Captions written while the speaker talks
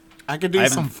I could do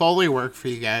some Foley work for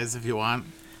you guys if you want.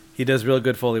 He does real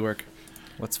good Foley work.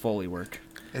 What's Foley work?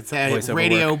 It's a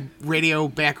radio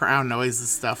background noises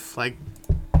stuff. Like,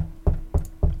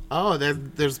 oh,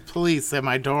 there's police at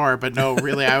my door. But no,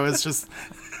 really, I was just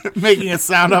making a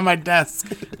sound on my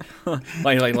desk.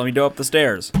 Like, let me go up the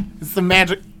stairs. It's the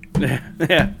magic.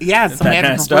 Yeah. Yeah, it's the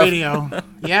magic of radio.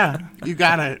 Yeah, you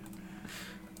got it.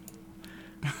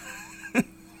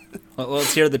 Well,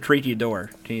 let's hear the creaky door.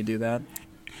 Can you do that?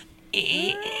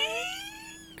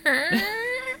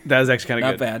 That was actually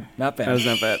kind of good. Not bad. That was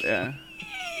not bad, yeah.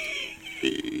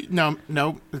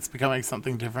 No, it's becoming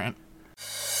something different.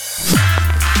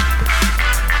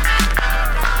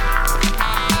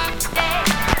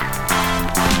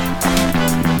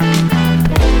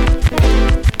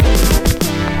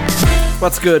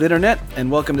 What's good, Internet? And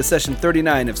welcome to session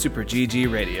 39 of Super GG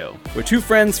Radio, where two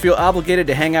friends feel obligated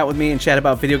to hang out with me and chat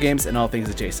about video games and all things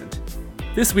adjacent.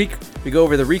 This week, we go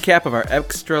over the recap of our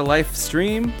Extra Life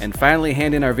stream, and finally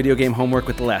hand in our video game homework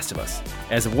with The Last of Us.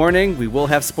 As a warning, we will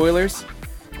have spoilers,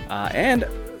 and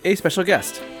a special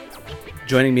guest.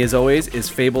 Joining me as always is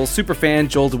Fable's superfan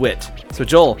Joel DeWitt. So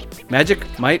Joel, magic,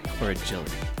 might, or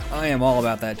agility? I am all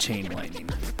about that chain lightning.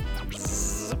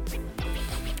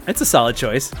 It's a solid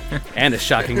choice, and a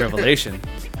shocking revelation.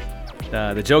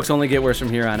 The jokes only get worse from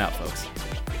here on out, folks.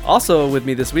 Also with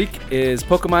me this week is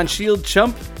Pokemon Shield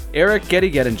chump Eric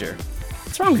Gettinger.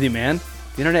 What's wrong with you, man?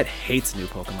 The internet hates new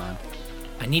Pokemon.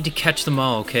 I need to catch them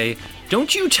all, okay?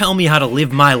 Don't you tell me how to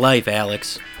live my life,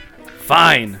 Alex.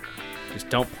 Fine. Just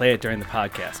don't play it during the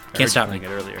podcast. Can't stop me. It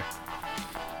earlier.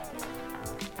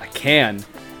 I can.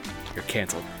 You're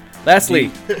canceled.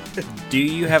 Lastly, Do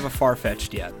you have a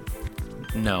Farfetch'd yet?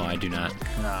 No, I do not.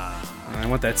 I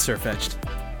want that Surfetched.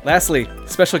 Lastly,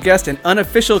 special guest and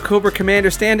unofficial Cobra Commander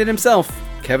stand-in himself,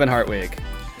 Kevin Hartwig.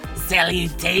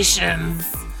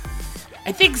 Salutations.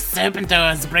 I think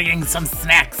Serpentor is bringing some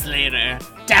snacks later.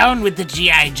 Down with the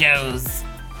G.I. Joes.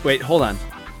 Wait, hold on.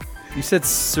 You said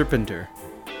Serpenter.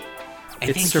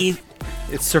 It's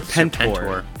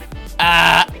Serpentor.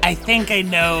 I think I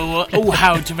know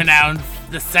how to pronounce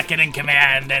the second in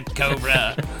command at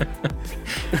Cobra.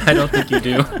 I don't think you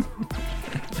do.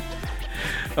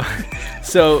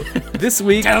 So, this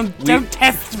week... Don't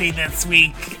test me this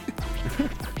week.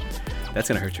 That's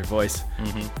going to hurt your voice.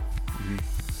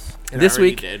 Mm-hmm. This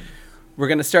week, we're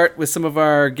going to start with some of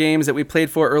our games that we played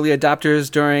for early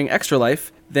adopters during Extra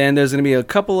Life. Then there's going to be a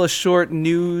couple of short,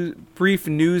 brief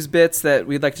news bits that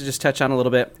we'd like to just touch on a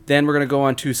little bit. Then we're going to go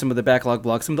on to some of the backlog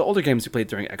blogs, some of the older games we played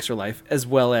during Extra Life, as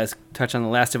well as touch on The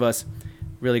Last of Us,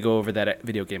 really go over that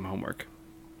video game homework.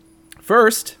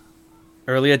 First,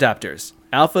 early adopters.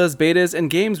 Alphas, betas, and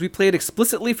games we played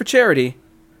explicitly for charity.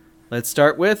 Let's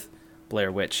start with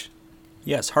Blair Witch.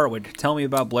 Yes, Hartwig, tell me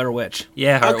about Blair Witch.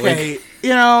 Yeah, Okay,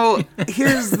 Hartwig.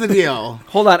 here's the deal.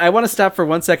 Hold on, I want to stop for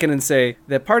 1 second and say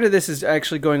that part of this is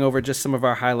actually going over just some of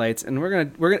our highlights, and we're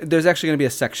gonna there's actually gonna be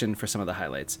a section for some of the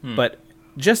highlights. But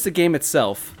just the game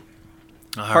itself,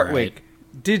 Hartwig,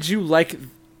 did you like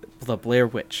the Blair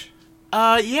Witch?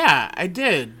 Yeah, I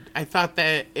did. I thought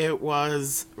that it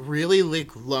was really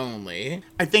lonely.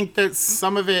 I think that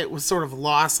some of it was sort of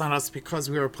lost on us because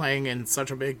we were playing in such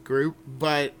a big group,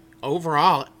 but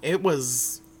overall, it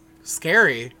was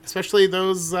scary, especially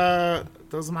those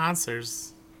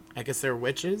monsters. I guess they're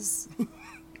witches.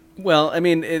 Well, I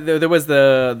mean, there was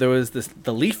the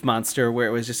leaf monster where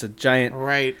it was just a giant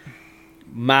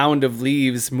mound of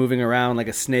leaves moving around like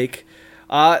a snake.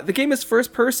 The game is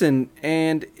first person,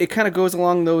 and it kind of goes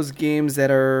along those games that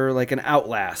are like an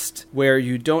Outlast, where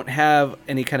you don't have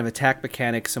any kind of attack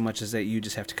mechanic so much as that you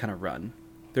just have to kind of run.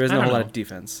 There isn't a whole lot of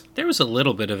defense. There was a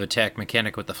little bit of attack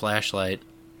mechanic with the flashlight.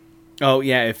 Oh,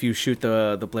 yeah, if you shoot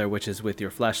the Blair Witches with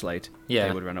your flashlight, yeah,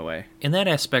 they would run away. In that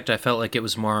aspect, I felt like it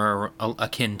was more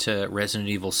akin to Resident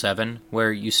Evil 7,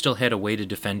 where you still had a way to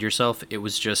defend yourself. It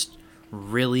was just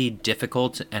really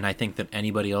difficult, and I think that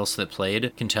anybody else that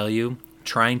played can tell you,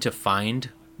 trying to find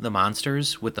the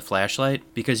monsters with the flashlight,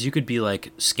 because you could be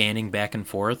like scanning back and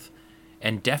forth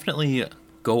and definitely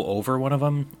go over one of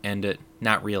them and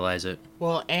not realize it.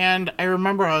 Well, and I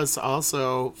remember us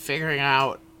also figuring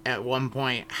out at one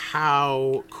point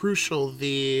how crucial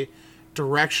the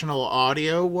directional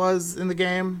audio was in the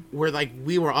game, where like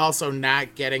we were also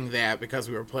not getting that because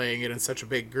we were playing it in such a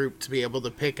big group to be able to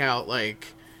pick out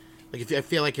like if I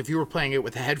feel like if you were playing it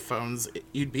with headphones,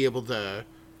 you'd be able to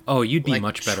you'd be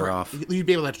much better off. You'd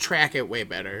be able to track it way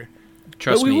better.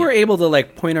 But we were able to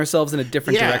like point ourselves in a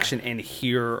different direction and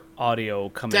hear audio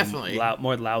coming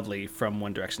more loudly from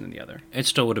one direction than the other. It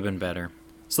still would have been better.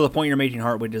 So the point you're making,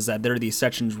 Hartwig, is that there are these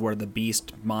sections where the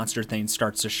beast monster thing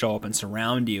starts to show up and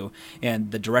surround you,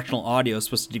 and the directional audio is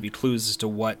supposed to give you clues as to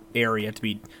what area to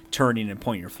be turning and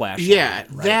pointing your flashlight. Yeah,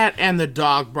 at, right? that and the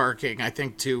dog barking, I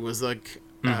think, too, was like,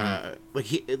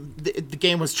 the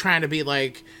game was trying to be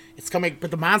like, it's coming,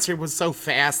 but the monster was so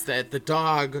fast that the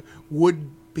dog would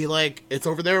be like, it's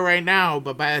over there right now,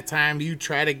 but by the time you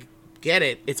try to get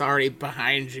it, it's already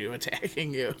behind you,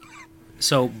 attacking you.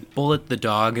 So, Bullet the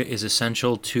dog is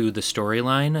essential to the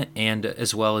storyline and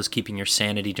as well as keeping your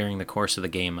sanity during the course of the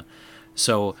game.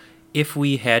 So, if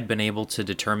we had been able to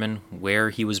determine where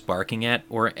he was barking at,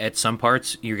 or at some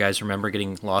parts, you guys remember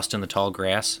getting lost in the tall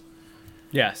grass?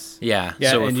 Yes. Yeah.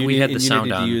 Yeah. So, and if we had the you sound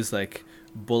needed on, to use like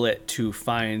Bullet to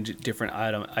find different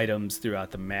items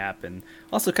throughout the map, and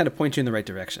also kind of point you in the right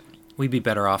direction. we'd be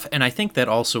better off. And I think that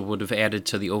also would have added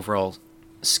to the overall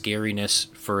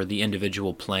scariness for the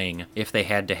individual playing if they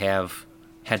had to have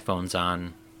headphones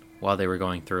on while they were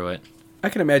going through it. I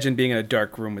can imagine being in a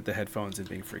dark room with the headphones and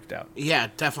being freaked out. Yeah,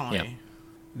 definitely. Yeah.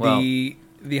 Well,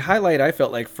 The highlight I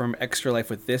felt like from Extra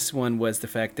Life with this one was the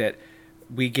fact that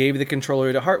we gave the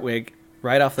controller to Hartwig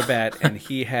right off the bat, and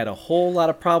he had a whole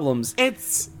lot of problems.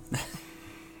 It's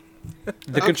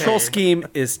The control Okay. scheme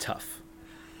is tough.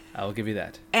 I will give you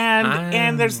that.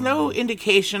 and there's no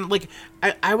indication. Like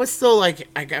I was still like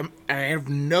I have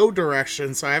no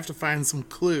direction, so I have to find some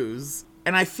clues.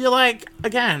 And I feel like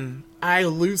again I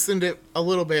loosened it a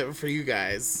little bit for you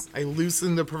guys. I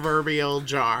loosened the proverbial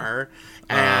jar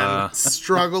and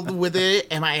struggled with it,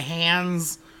 and my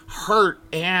hands hurt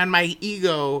and my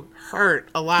ego hurt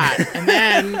a lot. And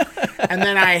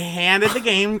then I handed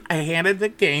the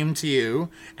game to you,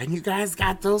 and you guys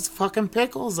got those fucking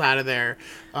pickles out of there.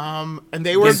 And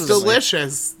they were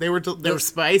delicious. They were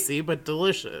spicy but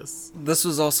delicious. This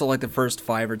was also like the first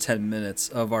 5 or 10 minutes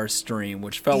of our stream,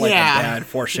 which felt like Yeah. a bad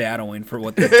foreshadowing for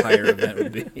what the entire event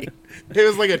would be. It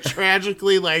was like a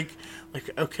tragically like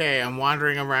okay, I'm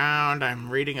wandering around, I'm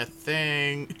reading a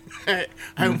thing.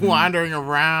 I'm wandering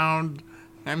around.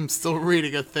 I'm still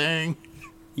reading a thing.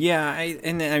 Yeah,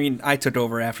 I took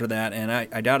over after that, and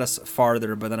I got us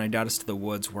farther, but then I got us to the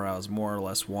woods where I was more or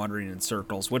less wandering in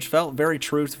circles, which felt very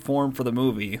true to form for the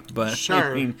movie, but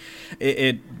Sure. I mean,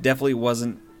 it definitely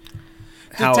wasn't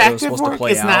how it was Detective supposed to work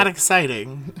play is out. not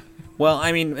exciting. Well,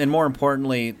 I mean, and more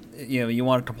importantly, you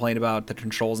want to complain about the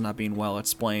controls not being well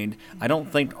explained. I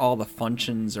don't think all the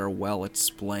functions are well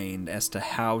explained as to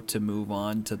how to move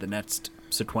on to the next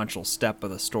sequential step of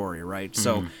the story, right?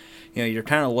 So, you're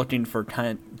kind of looking for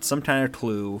some kind of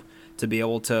clue to be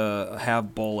able to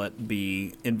have Bullet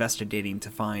be investigating to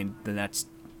find the next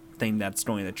thing that's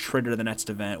going to trigger the next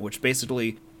event, which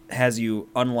basically has you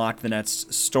unlock the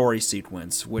next story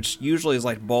sequence, which usually is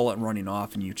like Bullet running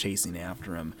off and you chasing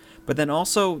after him. But then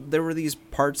also there were these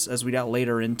parts as we got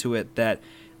later into it that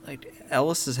like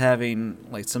Ellis is having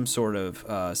like some sort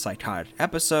of psychotic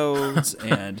episodes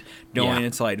and going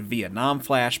into like Vietnam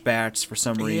flashbacks for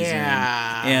some reason.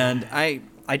 Yeah. And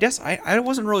I guess I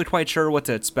wasn't really quite sure what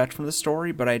to expect from the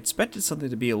story, but I expected something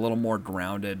to be a little more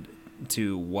grounded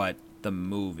to what the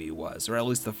movie was, or at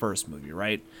least the first movie,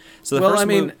 right? So the first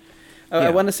I yeah.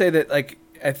 want to say that like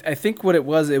I think what it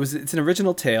was it's an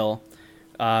original tale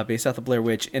based off the Blair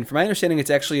Witch, and from my understanding,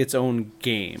 it's actually its own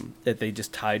game that they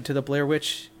just tied to the Blair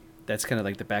Witch. That's kind of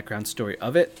like the background story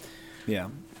of it. Yeah.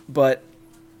 But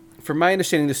from my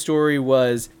understanding, the story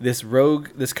was this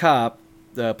cop,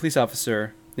 the police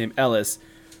officer named Ellis,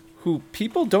 who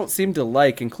people don't seem to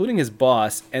like, including his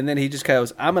boss, and then he just kind of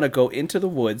goes, I'm going to go into the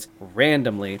woods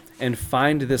randomly and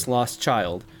find this lost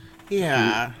child.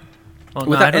 Yeah. Well,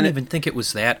 no, Without- I don't and even think it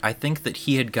was that. I think that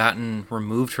he had gotten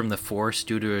removed from the force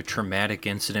due to a traumatic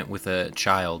incident with a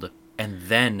child, and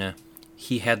then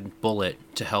he had Bullet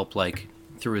to help, like,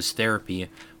 through his therapy.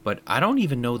 But I don't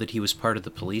even know that he was part of the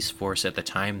police force at the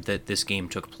time that this game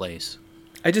took place.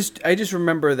 I just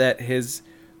remember that his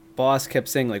boss kept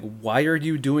saying, like, why are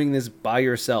you doing this by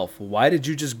yourself? Why did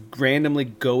you just randomly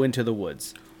go into the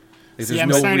woods? Like, See, there's I'm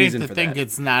no starting reason to for think that.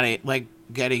 it's not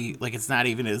it's not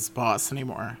even his boss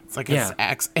anymore. It's like Yeah.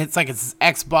 his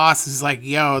ex boss who's like,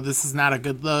 yo, this is not a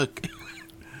good look.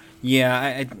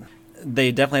 Yeah,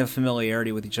 they definitely have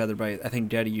familiarity with each other, but I think,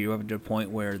 Daddy, you have a good point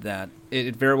where that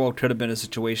it very well could have been a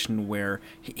situation where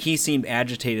he seemed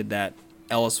agitated that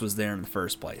Ellis was there in the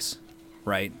first place,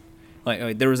 right?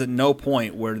 Like there was at no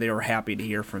point where they were happy to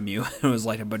hear from you. It was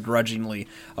like a begrudgingly,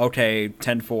 okay,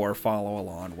 10-4, follow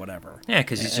along, whatever. Yeah,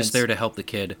 because he's just And- there to help the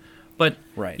kid. But,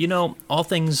 Right. all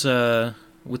things,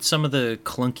 with some of the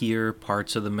clunkier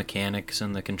parts of the mechanics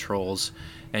and the controls,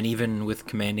 and even with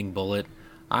commanding Bullet,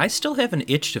 I still have an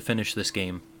itch to finish this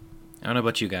game. I don't know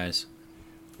about you guys.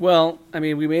 Well, I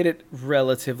mean, we made it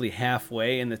relatively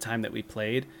halfway in the time that we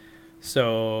played,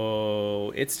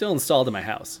 so it's still installed in my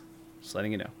house. Just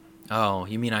letting you know. Oh,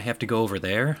 you mean I have to go over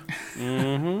there?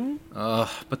 Mm-hmm.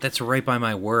 But that's right by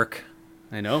my work.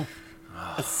 I know.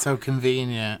 It's so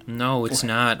convenient. No, it's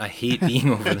not. I hate being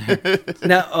over there.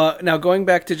 Now going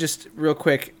back to just real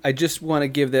quick, I just want to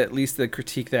give at least the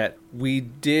critique that we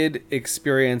did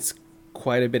experience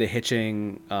quite a bit of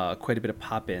hitching, quite a bit of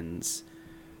pop-ins.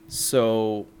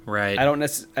 So Right. I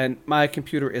don't and my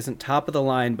computer isn't top of the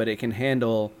line, but it can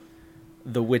handle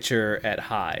The Witcher at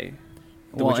high.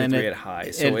 The Witcher 3 at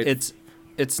high. So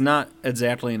it's not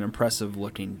exactly an impressive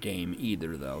looking game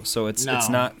either, though. So it's No.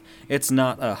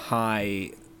 not a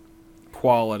high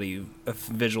quality of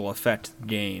visual effect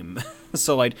game.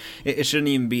 So like it shouldn't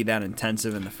even be that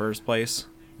intensive in the first place.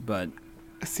 But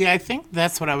See, I think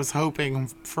that's what I was hoping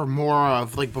for more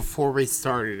of, like, before we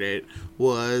started it,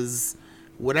 was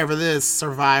whatever this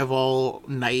survival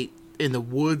night in the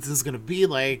woods is going to be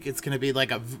like, it's going to be like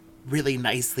a really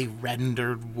nicely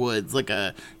rendered woods, like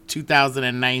a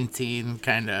 2019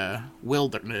 kind of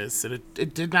wilderness, and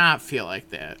it did not feel like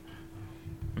that.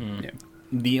 Yeah.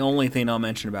 the only thing I'll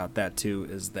mention about that too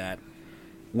is that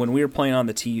when we were playing on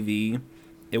the TV,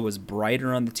 it was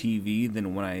brighter on the TV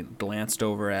than when I glanced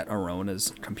over at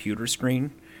Arona's computer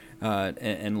screen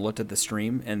and looked at the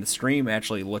stream. And the stream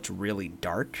actually looked really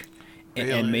dark.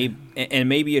 Really? And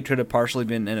maybe it could have partially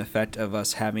been an effect of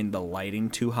us having the lighting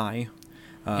too high.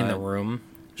 in the room.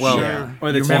 Well, Sure.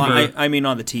 Or the you TV. remember, I mean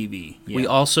on the TV. Yeah. we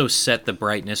also set the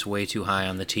brightness way too high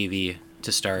on the TV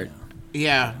to start.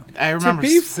 Yeah, I remember To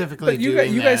be- specifically but you doing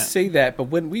guys, you that. guys say that, but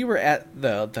when we were at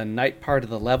the night part of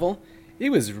the level, it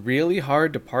was really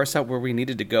hard to parse out where we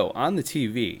needed to go on the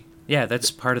TV. Yeah, that's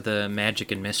part of the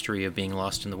magic and mystery of being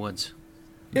lost in the woods.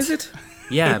 Is it?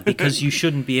 Yeah, because you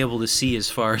shouldn't be able to see as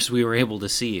far as we were able to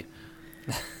see.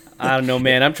 I don't know,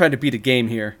 man. I'm trying to beat a game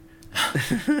here.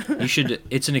 You should.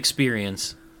 It's an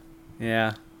experience.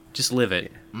 Yeah. Just live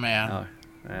it. Man. Oh,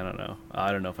 I don't know.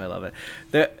 I don't know if I love it.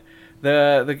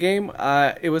 The game,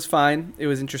 it was fine. It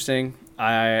was interesting.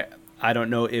 I don't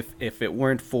know if it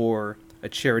weren't for a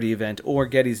charity event or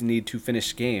Getty's need to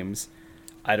finish games,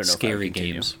 I don't know. if I would Scary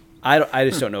continue. games. I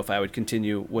just don't know if I would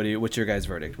continue. What's your guys'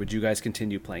 verdict? Would you guys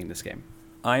continue playing this game?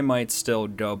 I might still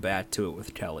go back to it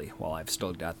with Kelly while I've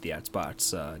still got the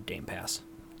Xbox Game Pass.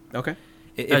 Okay.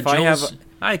 If I have, Jules,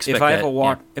 I expect if I have that, a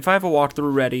walk, yeah. if I have a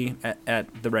walkthrough ready at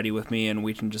the ready with me, and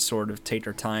we can just sort of take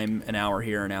our time, an hour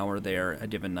here, an hour there, a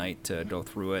given night to go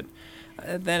through it,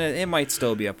 then it might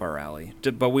still be up our alley.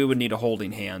 But we would need a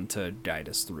holding hand to guide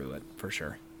us through it for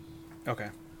sure. Okay.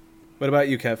 What about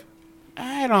you, Kev?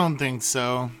 I don't think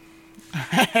so.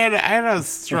 I had a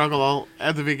struggle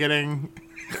at the beginning,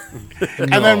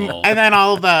 and then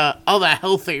all the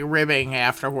healthy ribbing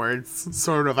afterwards.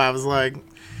 Sort of, I was like,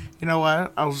 you know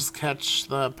what? I'll just catch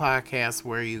the podcast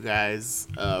where you guys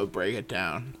break it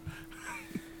down.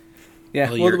 Yeah,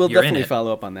 Well, we'll you're in definitely it.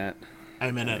 follow up on that.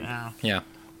 I'm in it now. Yeah.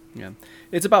 Yeah,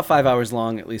 it's about 5 hours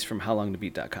long, at least from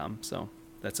howlongtobeat.com. So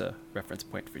that's a reference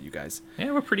point for you guys.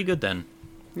 Yeah, we're pretty good then.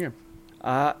 Yeah.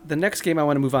 The next game I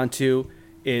want to move on to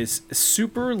is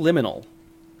Superliminal.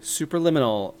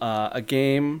 Superliminal, a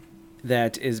game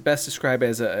that is best described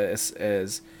as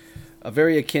a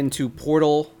very akin to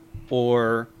Portal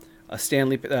or the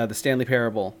Stanley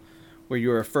Parable, where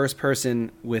you're a first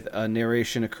person with a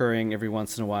narration occurring every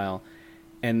once in a while.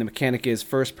 And the mechanic is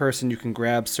first person, you can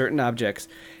grab certain objects,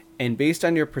 and based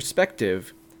on your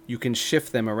perspective, you can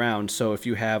shift them around. So if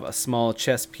you have a small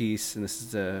chess piece, and this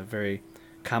is a very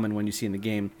common one you see in the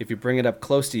game, if you bring it up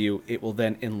close to you, it will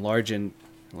then enlarge. And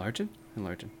And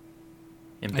bacon.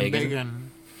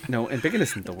 bacon. No, embiggen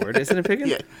isn't the word. Isn't it embiggen?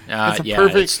 Yeah. It's a Yeah,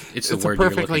 perfect. it's the it's word a you're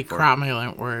perfectly looking for.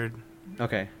 cromulent word.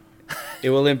 Okay.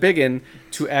 It will embiggen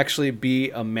to actually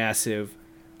be a massive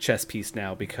chess piece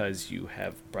now because you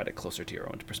have brought it closer to your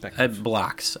own perspective.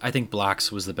 Blocks. I think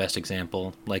blocks was the best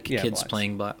example. Like Yeah, kids blocks.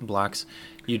 playing blocks.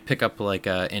 You'd pick up like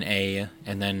an A,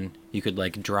 and then you could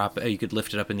like drop. You could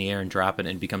lift it up in the air and drop it,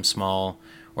 and become small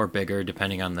or bigger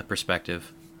depending on the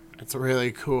perspective. It's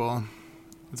really cool.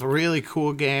 It's a really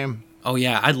cool game. Oh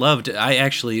yeah, I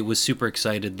actually was super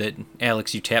excited that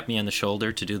Alex, you tapped me on the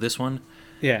shoulder to do this one.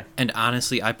 Yeah. And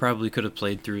honestly, I probably could have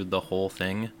played through the whole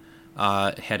thing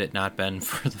had it not been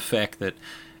for the fact that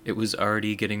it was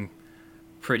already getting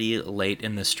pretty late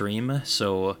in the stream.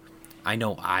 So I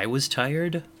know I was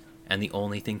tired, and the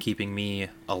only thing keeping me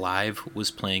alive was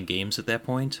playing games at that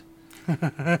point.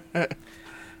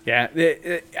 Yeah,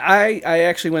 I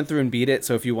actually went through and beat it.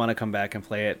 So if you want to come back and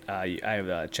play it, I have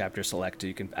a chapter select.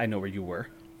 I know where you were.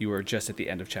 You were just at the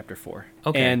end of chapter 4.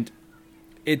 Okay. And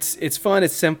it's fun.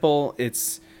 It's simple.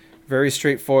 It's very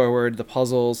straightforward. The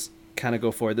puzzles kind of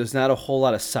go forward. There's not a whole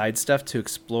lot of side stuff to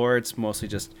explore. It's mostly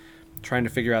just trying to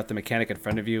figure out the mechanic in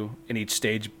front of you, and each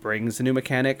stage brings a new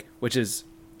mechanic, which is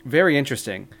very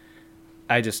interesting.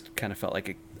 I just kind of felt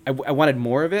like I wanted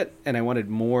more of it, and I wanted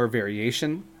more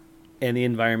variation, and the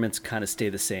environments kind of stay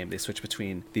the same. They switch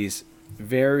between these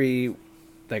very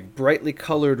like brightly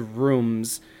colored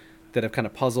rooms that have kind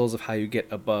of puzzles of how you get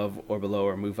above or below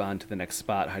or move on to the next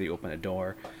spot, how do you open a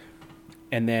door,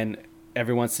 and then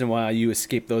every once in a while you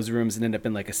escape those rooms and end up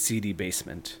in like a seedy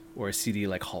basement or a seedy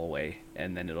like hallway,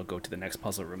 and then it'll go to the next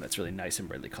puzzle room that's really nice and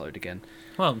brightly colored again.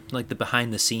 Well, like the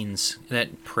behind the scenes,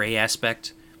 that prey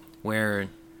aspect, where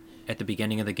at the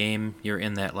beginning of the game you're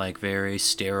in that like very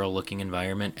sterile looking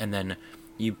environment, and then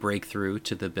you break through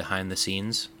to the behind the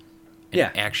scenes and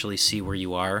actually see where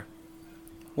you are.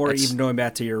 Or even going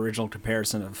back to your original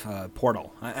comparison of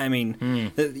Portal. I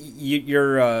mean,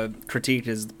 your critique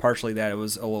is partially that it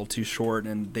was a little too short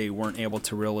and they weren't able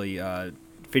to really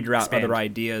figure out other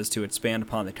ideas to expand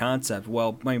upon the concept.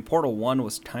 Well, I mean, Portal 1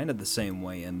 was kind of the same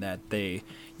way in that they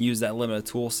used that limited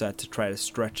tool set to try to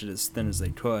stretch it as thin as they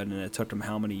could, and it took them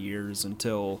how many years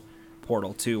until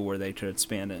Portal 2 where they could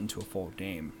expand it into a full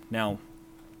game. Now,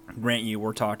 grant you,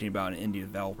 we're talking about an indie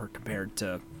developer compared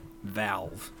to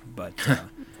Valve, but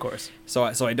Of course. so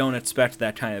I don't expect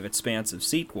that kind of expansive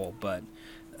sequel, but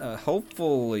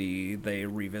hopefully they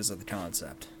revisit the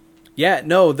concept. Yeah,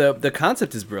 no, the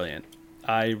concept is brilliant.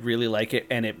 I really like it,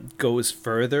 and it goes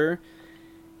further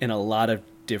in a lot of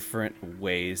different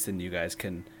ways than you guys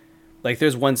can. Like,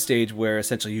 there's one stage where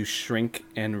essentially you shrink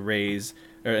and raise,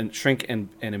 or shrink and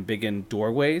embiggen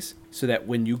doorways, so that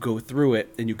when you go through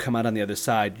it and you come out on the other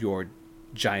side, you're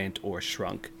giant or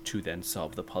shrunk to then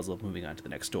solve the puzzle of moving on to the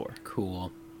next door.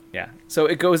 Cool. Yeah, so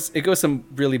it goes some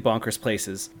really bonkers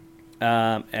places,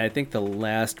 and I think the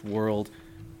last world,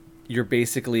 you're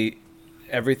basically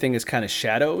everything is kind of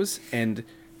shadows, and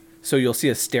so you'll see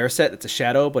a stair set that's a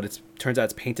shadow, but it turns out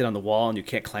it's painted on the wall and you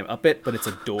can't climb up it, but it's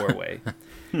a doorway.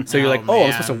 So you're like,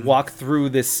 I'm supposed to walk through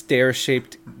this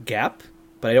stair-shaped gap,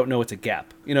 but I don't know it's a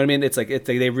gap. You know what I mean? It's like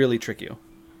they really trick you.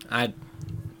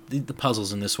 The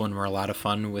puzzles in this one were a lot of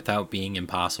fun without being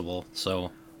impossible,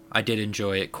 so I did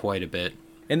enjoy it quite a bit.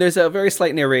 And there's a very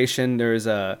slight narration.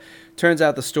 Turns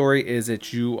out the story is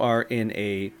that you are in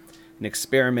an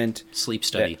experiment. Sleep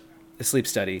study. A sleep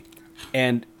study.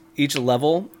 And each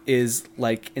level is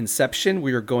like Inception,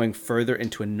 where you're going further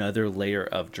into another layer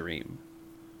of dream.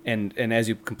 And as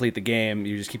you complete the game,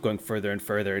 you just keep going further and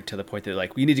further to the point that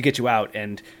like, we need to get you out.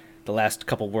 And the last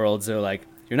couple worlds, they're like,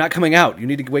 you're not coming out. You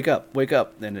need to wake up.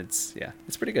 And it's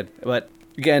pretty good. But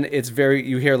again,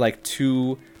 you hear like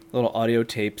two little audio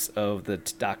tapes of the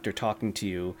doctor talking to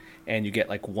you, and you get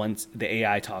like once the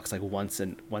AI talks like once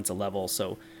a level.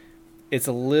 So it's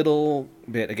a little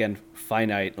bit, again,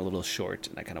 finite, a little short,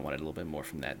 and I kind of wanted a little bit more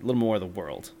from that, a little more of the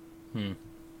world.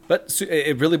 But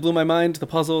it really blew my mind, the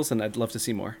puzzles, and I'd love to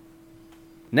see more.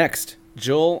 Next,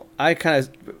 Joel, I kind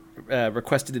of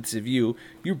requested this of you.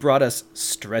 You brought us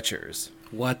Stretchers.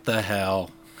 What the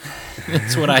hell?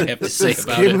 That's what I have to say This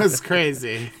about game it. was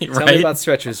crazy. Tell me about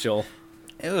Stretchers, Joel.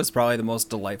 It was probably the most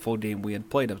delightful game we had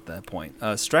played at that point.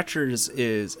 Stretchers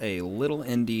is a little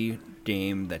indie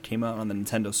game that came out on the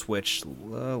Nintendo Switch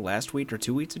last week or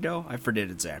 2 weeks ago. I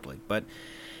forget exactly. But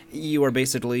you are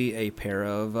basically a pair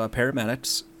of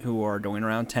paramedics who are going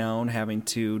around town having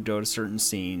to go to certain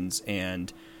scenes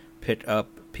and pick up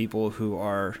people who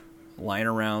are lying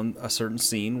around a certain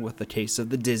scene with a case of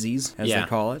the dizzies, as they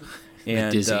call it.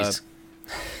 And Dizzies.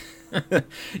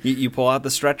 You pull out the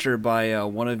stretcher by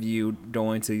one of you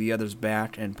going to the other's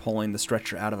back and pulling the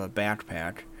stretcher out of a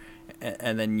backpack,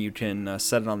 and then you can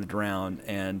set it on the ground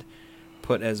and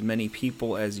put as many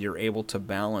people as you're able to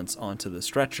balance onto the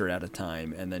stretcher at a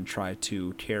time, and then try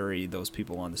to carry those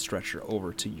people on the stretcher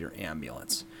over to your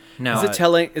ambulance. Now,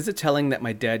 Is it telling that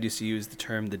my dad used to use the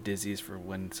term the dizzies for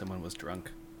when someone was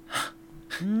drunk?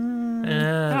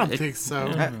 I don't think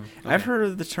so. I've heard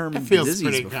of the term It feels dizzies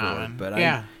pretty before, common. but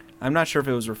Yeah. I'm not sure if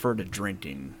it was referred to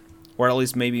drinking, or at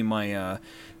least maybe my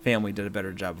family did a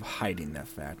better job of hiding that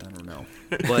fact. I don't know.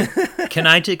 but can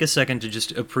I take a second to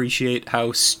just appreciate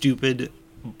how stupid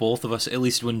both of us, at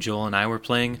least when Joel and I were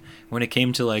playing, when it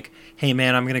came to like, hey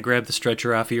man, I'm going to grab the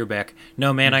stretcher off of your back.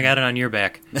 No man, I got it on your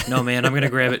back. No man, I'm going to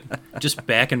grab it. Just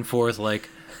back and forth like,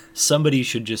 somebody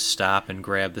should just stop and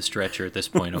grab the stretcher at this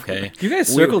point, okay? You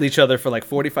guys circled each other for like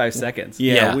 45 seconds.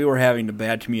 Yeah, we were having a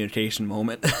bad communication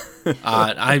moment.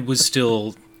 I was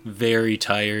still very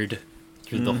tired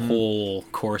through the whole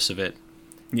course of it.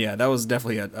 Yeah, that was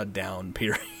definitely a down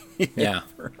period. Yeah.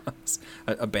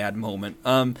 that's a bad moment.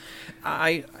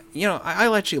 I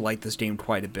actually like this game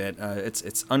quite a bit.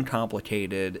 It's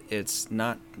uncomplicated. It's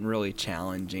not really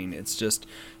challenging. It's just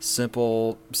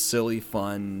simple, silly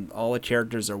fun. All the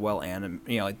characters are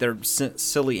like they're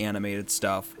silly animated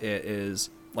stuff. It is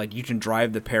like you can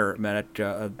drive the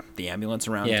paramedic, the ambulance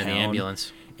around town. Yeah, the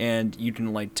ambulance. And you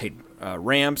can like take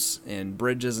ramps and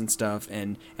bridges and stuff,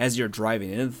 and as you're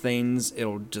driving into things,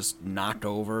 it'll just knock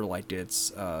over like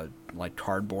it's like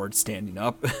cardboard standing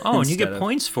up. Oh, and you get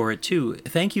points for it too.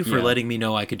 Thank you for letting me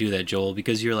know I could do that, Joel,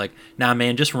 because you're like, nah,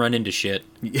 man, just run into shit.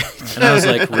 And I was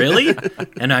like, really?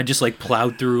 And I just like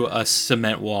plowed through a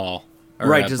cement wall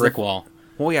or a brick wall.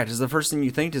 Well, yeah, because the first thing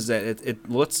you think is that it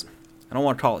looks, I don't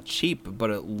want to call it cheap, but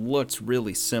it looks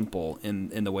really simple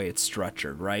in the way it's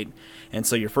structured, right? And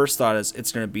so your first thought is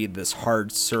it's going to be this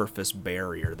hard surface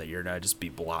barrier that you're going to just be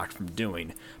blocked from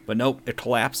doing. But nope, it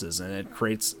collapses, and it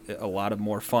creates a lot of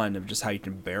more fun of just how you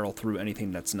can barrel through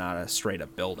anything that's not a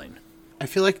straight-up building. I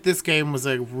feel like this game was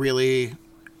a really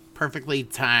perfectly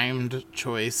timed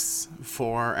choice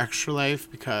for Extra Life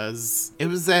because it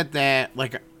was at that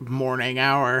like morning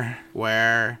hour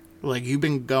where like you've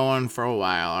been going for a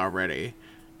while already,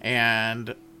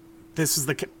 and this is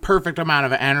the perfect amount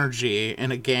of energy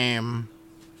in a game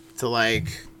to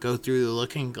like go through the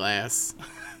looking glass.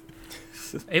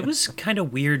 It was kind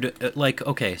of weird. Like,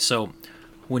 okay, so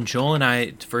when Joel and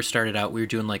I first started out, we were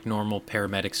doing like normal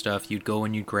paramedic stuff. You'd go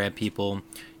and you'd grab people,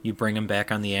 you'd bring them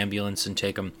back on the ambulance and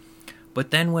take them.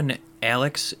 But then when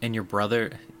Alex and your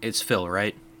brother, it's Phil,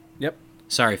 right? Yep.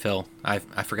 Sorry, Phil. I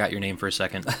forgot your name for a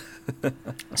second.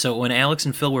 So when Alex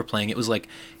and Phil were playing, it was like,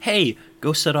 hey,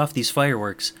 go set off these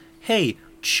fireworks. Hey,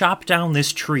 chop down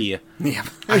this tree. Yeah.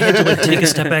 I had to like take a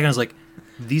step back and I was like,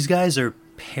 these guys are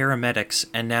paramedics,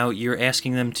 and now you're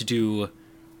asking them to do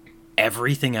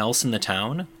everything else in the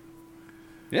town?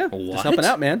 Yeah, What? just helping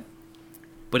out, man.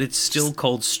 But it's still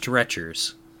called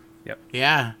stretchers. Yep.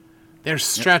 Yeah. They're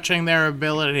stretching their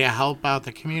ability to help out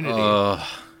the community.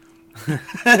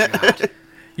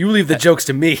 You leave the jokes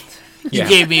to me. You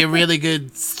gave me a really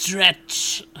good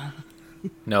stretch.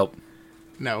 Nope.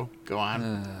 No, go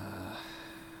on.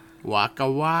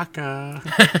 Waka waka.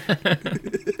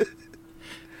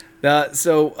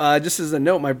 Just as a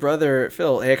note, my brother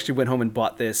Phil actually went home and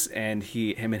bought this, and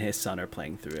him and his son are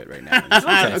playing through it right now.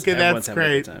 Okay, that's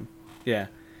great. Time. Yeah,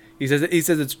 he says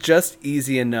it's just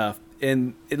easy enough,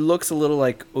 and it looks a little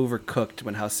like overcooked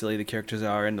when how silly the characters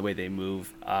are and the way they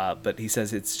move. But he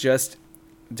says it's just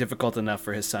difficult enough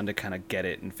for his son to kind of get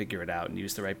it and figure it out and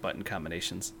use the right button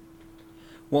combinations.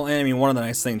 Well, and I mean, one of the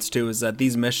nice things, too, is that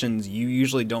these missions, you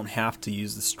usually don't have to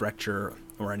use the stretcher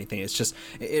or anything. It's just,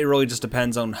 it really just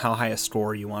depends on how high a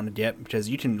score you want to get, because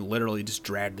you can literally just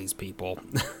drag these people.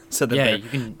 So that you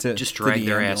can just drag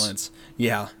their ass.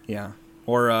 Yeah.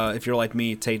 Or if you're like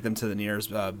me, take them to the nearest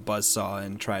buzzsaw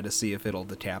and try to see if it'll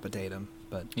decapitate them.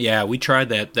 But yeah, we tried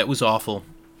that. That was awful.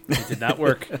 It did not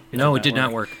work. It did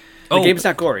not work. The game's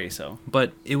not gory, so.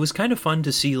 But it was kind of fun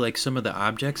to see like some of the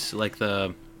objects, like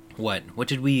the what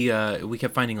did we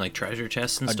kept finding like treasure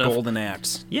chests and a stuff. golden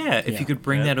axe. Yeah, if you could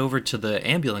bring that over to the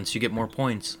ambulance, you get more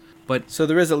points. But so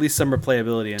there is at least some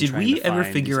replayability. Did we ever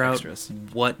figure out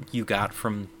what you got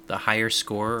from the higher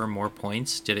score or more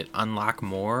points? Did it unlock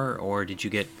more, or did you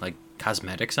get like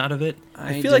cosmetics out of it?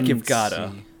 I feel like you've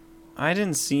gotta. I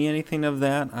didn't see anything of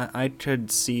that. I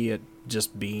could see it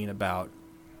just being about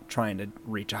trying to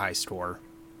reach a high score.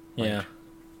 Yeah.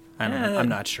 I don't know. I'm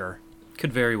not sure.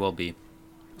 Could very well be.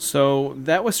 So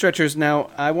that was Stretchers. Now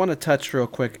I want to touch real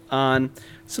quick on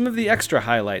some of the extra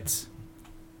highlights.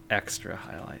 From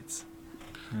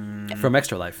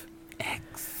Extra Life.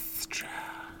 Extra.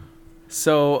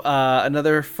 So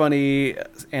another funny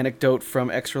anecdote from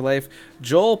Extra Life: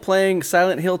 Joel playing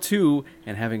Silent Hill 2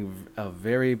 and having a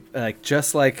very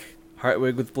just like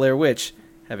Hartwig with Blair Witch,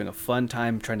 having a fun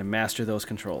time trying to master those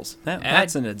controls.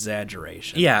 That's an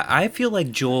exaggeration. Yeah, I feel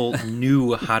like Joel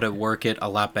knew how to work it a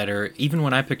lot better. Even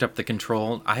when I picked up the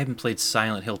control, I haven't played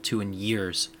Silent Hill 2 in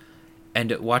years,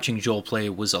 and watching Joel play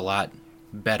was a lot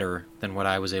better than what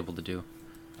I was able to do.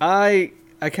 I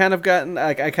kind of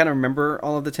remember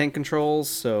all of the tank controls,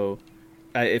 so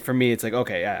for me it's like,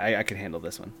 okay, I can handle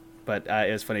this one. But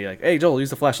it was funny, like, hey Joel,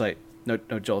 use the flashlight. No,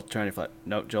 Joel, turn on your flashlight.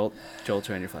 No, Joel,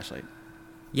 turn on your flashlight.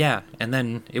 Yeah, and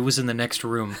then it was in the next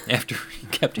room after he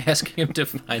kept asking him to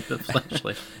find the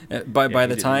flashlight. By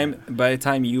the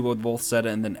time you both said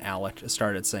it and then Alec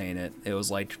started saying it, it was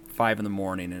like 5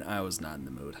 a.m. and I was not in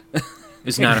the mood.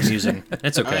 It's not amusing.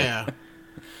 It's okay. Oh,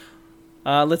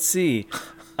 yeah. Let's see.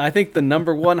 I think the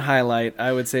number one highlight,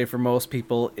 I would say, for most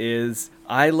people is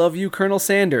I Love You, Colonel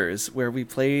Sanders, where we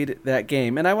played that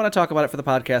game. And I want to talk about it for the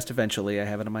podcast eventually. I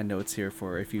have it in my notes here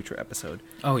for a future episode.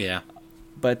 Oh, yeah.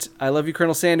 But I Love You,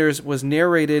 Colonel Sanders was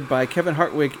narrated by Kevin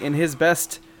Hartwig in his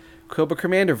best Cobra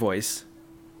Commander voice.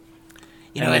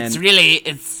 You know,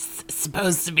 it's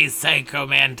supposed to be Psycho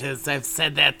Mantis. I've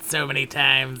said that so many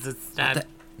times. It's not.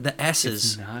 The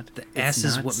S's. The It's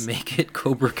S's not. what make it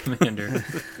Cobra Commander.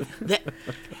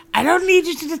 I don't need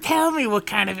you to tell me what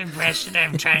kind of impression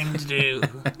I'm trying to do.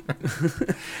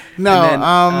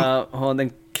 No, And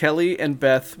then Kelly and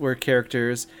Beth were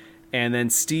characters, and then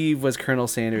Steve was Colonel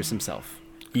Sanders himself.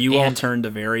 You all And- turned a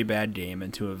very bad game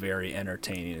into a very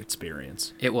entertaining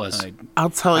experience. It was. I'll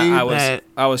tell you that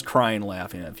I was crying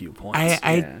laughing at a few points.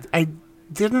 I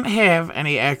didn't have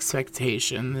any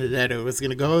expectation that it was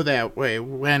going to go that way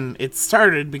when it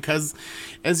started because,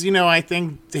 as you know, I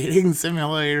think dating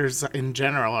simulators in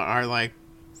general are like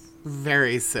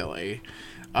very silly.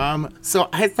 So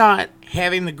I thought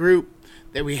having the group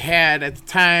that we had at the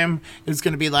time, it was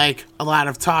going to be like a lot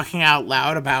of talking out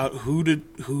loud about who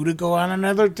to go on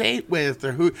another date with,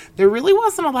 or who. There really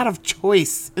wasn't a lot of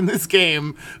choice in this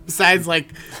game besides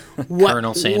like what,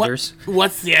 Colonel Sanders.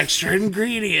 what's the extra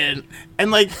ingredient,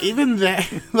 and like even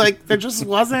that, like there just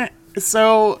wasn't.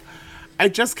 So I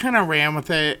just kind of ran with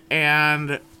it,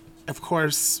 and of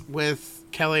course with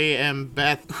Kelly and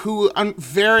Beth, who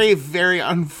very, very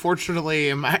unfortunately,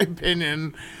 in my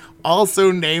opinion,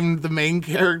 also named the main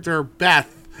character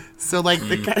Beth. So like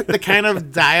the kind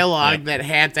of dialogue that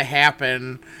had to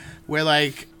happen where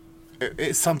like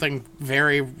something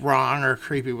very wrong or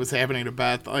creepy was happening to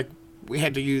Beth, like we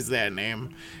had to use that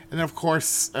name. And then of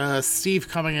course Steve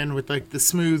coming in with like the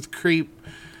smooth creep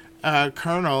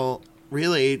Colonel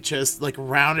really just like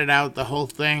rounded out the whole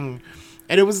thing.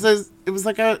 And it was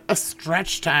like a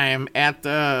stretch time at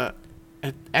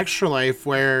Extra Life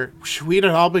where we'd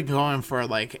all been going for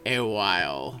like a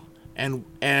while, and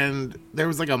there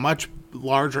was like a much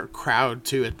larger crowd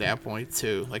too at that point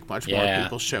too. Like much more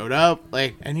people showed up.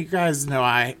 Like, and you guys know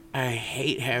I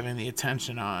hate having the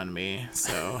attention on me.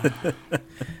 So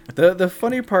The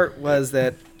funny part was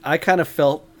that I kind of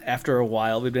felt after a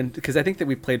while because I think that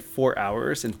we played 4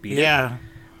 hours and beat it.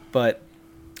 But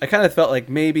I kind of felt like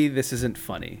maybe this isn't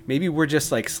funny. Maybe we're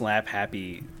just like slap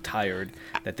happy, tired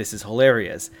that this is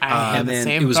hilarious. I had the then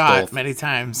same it was thought both. many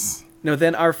times. No,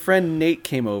 then our friend Nate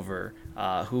came over,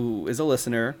 who is a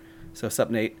listener. So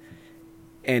sup, Nate?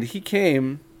 And he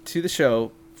came to the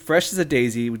show fresh as a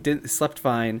daisy. Slept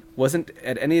fine. Wasn't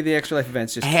at any of the Extra Life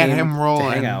events. Just I had came him to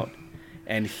rolling. hang out.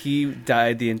 And he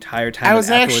died the entire time. I was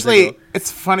and afterwards I actually. go,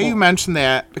 It's funny you mentioned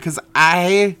that because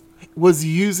I was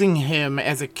using him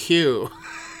as a cue.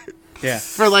 yeah.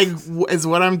 For like, is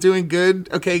what I'm doing good?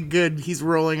 Okay, good. He's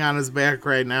rolling on his back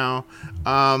right now.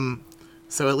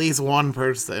 So at least one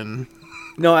person.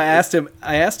 No, I asked him,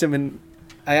 and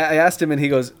he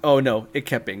goes, "Oh no, it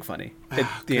kept being funny the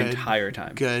Good. entire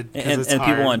time." Good. 'cause and it's people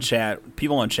hard.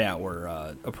 on chat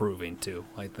were approving too,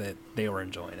 like that they were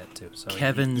enjoying it too. So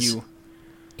Kevin's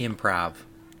improv,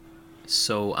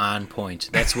 so on point.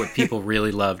 That's what people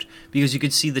really loved because you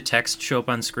could see the text show up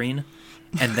on screen,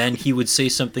 and then he would say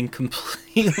something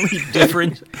completely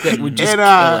different that would just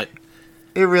kill it.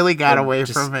 It really got away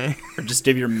just- from me. or just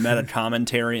give your meta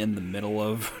commentary in the middle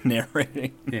of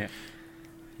narrating. Yeah.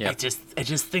 Yep. I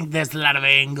just think there's a lot of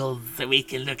angles that we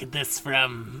can look at this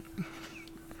from.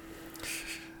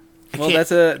 Well,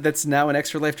 that's now an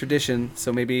Extra Life tradition.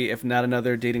 So maybe if not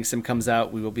another dating sim comes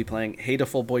out, we will be playing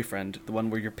Hateful Boyfriend, the one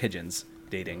where you're pigeons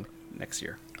dating next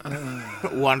year.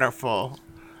 Wonderful.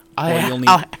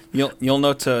 Well, you'll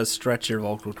know to stretch your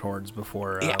vocal cords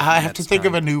before. I have to think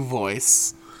of a new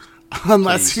voice.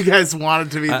 Unless you guys want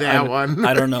it to be that one.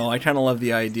 I don't know. I kind of love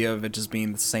the idea of it just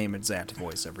being the same exact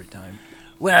voice every time.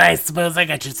 Well, I suppose I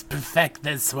could just perfect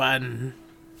this one.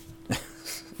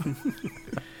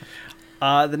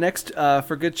 The next,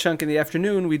 for a good chunk in the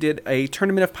afternoon, we did a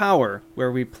Tournament of Power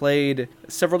where we played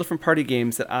several different party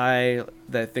games that I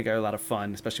think are a lot of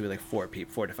fun, especially with like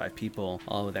 4 to 5 people,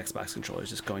 all with Xbox controllers,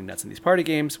 just going nuts in these party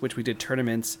games, which we did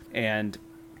tournaments, and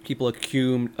people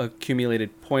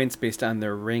accumulated points based on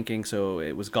their ranking, so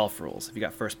it was golf rules. If you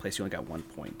got first place, you only got 1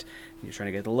 point. And you're trying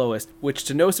to get the lowest, which,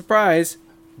 to no surprise,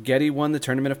 Getty won the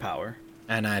Tournament of Power.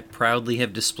 And I proudly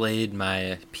have displayed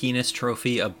my penis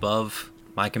trophy above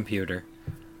my computer.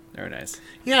 Very nice.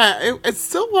 Yeah, it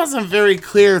still wasn't very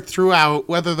clear throughout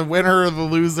whether the winner or the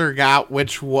loser got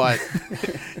which what.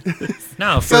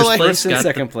 No, So, first like- place First and got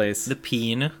second place. the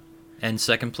peen, and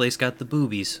second place got the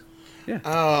boobies.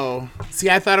 Oh. See,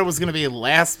 I thought it was going to be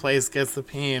last place gets the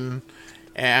peen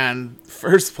and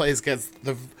first place gets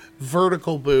the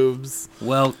vertical boobs.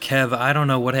 Well, Kev, I don't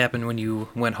know what happened when you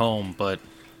went home, but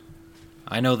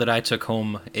I know that I took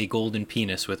home a golden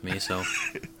penis with me, so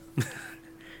It's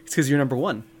because you're number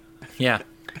one. yeah.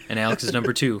 And Alex is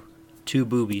number 2. 2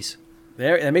 boobies.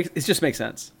 It just makes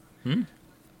sense.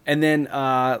 And then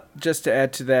just to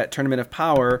add to that Tournament of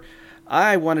Power,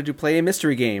 I wanted to play a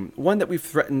mystery game, one that we've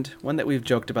threatened, one that we've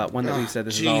joked about, one that we've said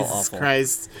this is all Jesus awful.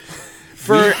 Christ.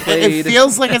 We It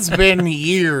feels like it's been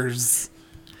years.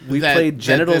 We played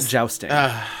genital jousting.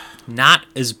 Not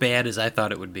as bad as I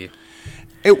thought it would be.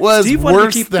 It was Steve wanted to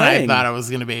worse keep than playing. I thought it was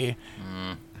going to be.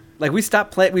 Like we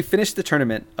stopped playing. We finished the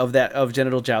tournament of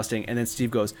genital jousting, and then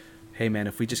Steve goes, "Hey man,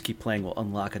 if we just keep playing, we'll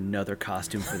unlock another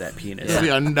costume for that penis." It'll be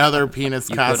another penis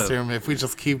costume if we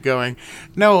just keep going.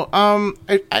 No,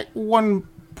 one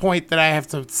point that I have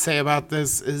to say about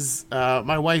this is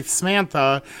my wife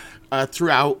Samantha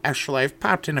throughout Extra Life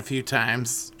popped in a few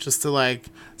times just to like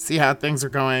see how things are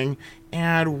going.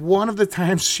 And one of the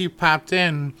times she popped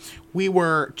in, we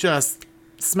were just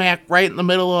smack right in the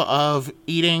middle of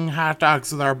eating hot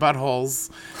dogs with our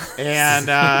buttholes. And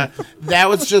that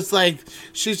was just like,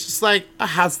 she's just like,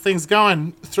 how's things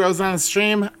going? Throws on the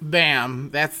stream, bam.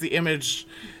 That's the image.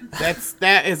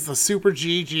 That is the super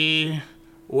GG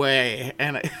way.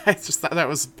 And I just thought that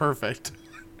was perfect.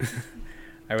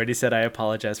 I already said I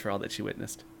apologize for all that she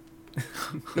witnessed.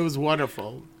 It was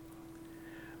wonderful.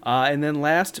 And then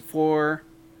last for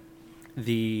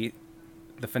the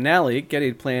finale,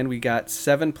 Getting Planned, we got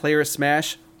 7-player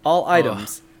Smash, all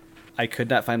items. I could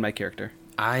not find my character.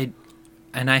 I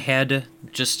had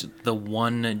just the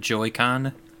one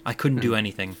Joy-Con. I couldn't do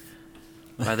anything.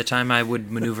 By the time I would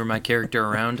maneuver my character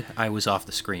around, I was off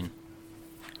the screen.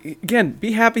 Again,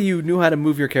 be happy you knew how to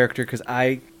move your character, because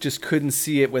I just couldn't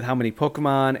see it with how many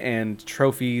Pokemon and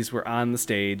trophies were on the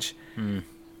stage.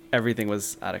 Everything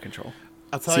was out of control.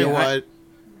 I'll tell you what.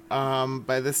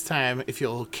 By this time, if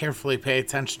you'll carefully pay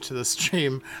attention to the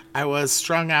stream, I was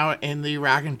strung out in the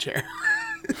rocking chair.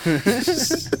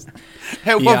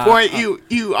 At one point,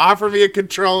 you offer me a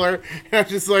controller, and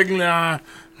I'm just like, nah,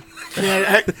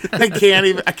 I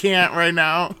can't right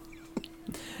now.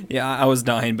 Yeah, I was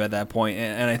dying by that point,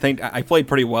 and I think I played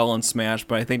pretty well in Smash,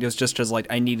 but I think it was just because like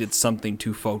I needed something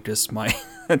to focus my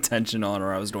attention on,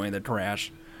 or I was doing the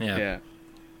trash. Yeah.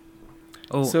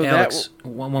 Oh, So Alex,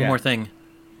 one more thing.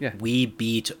 Yeah. We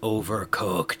beat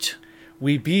Overcooked.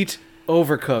 We beat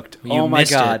Overcooked. You Oh my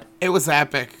missed god. It was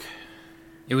epic.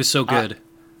 It was so good.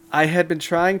 I had been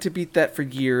trying to beat that for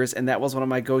years, and that was one of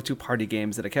my go-to party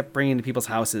games that I kept bringing to people's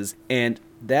houses. And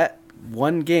that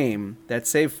one game, that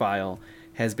save file,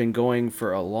 has been going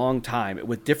for a long time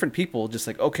with different people. Just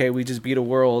like, okay, we just beat a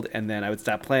world, and then I would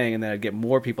stop playing, and then I'd get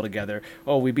more people together.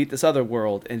 Oh, we beat this other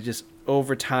world, and just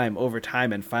over time,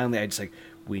 and finally I just like,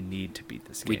 we need to beat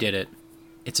this game. We did it.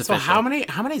 It's So official.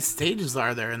 how many stages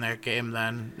are there in that game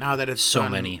then? Now that it's So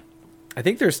done? many. I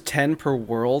think there's 10 per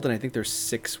world, and I think there's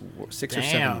six or 7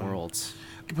 Damn. worlds.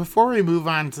 Before we move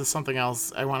on to something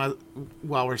else, I want to,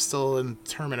 while we're still in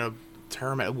Tournament of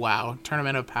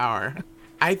Power,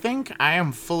 I think I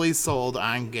am fully sold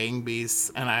on Gang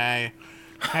Beasts, and I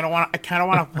kind of want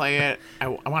to play it. I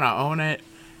want to own it.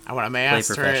 I want to Play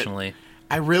master it. professionally.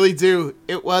 I really do.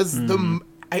 It was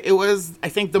I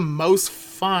think the most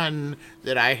fun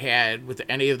that I had with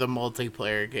any of the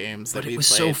multiplayer games that But we it was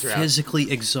played so throughout.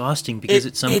 physically exhausting because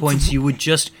at some points you would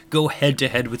just go head to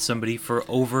head with somebody for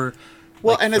over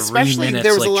and 3 especially minutes,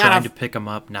 there was a lot trying of to pick them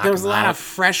up, knock there was a them lot out. of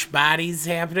fresh bodies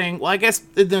happening. Well, I guess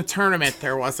in the tournament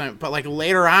there wasn't, but like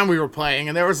later on we were playing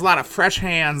and there was a lot of fresh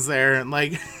hands there and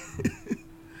like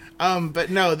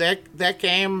but no, that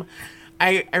game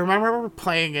I remember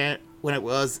playing it when it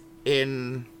was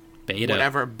in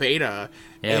beta.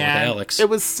 Yeah, with Alex. It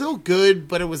was still good,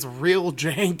 but it was real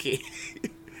janky.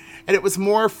 And it was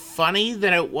more funny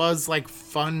than it was like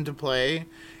fun to play.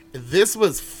 This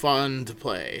was fun to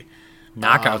play.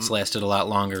 Knockouts lasted a lot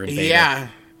longer in beta.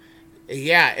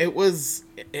 Yeah, it was.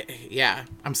 Yeah,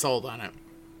 I'm sold on it.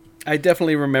 I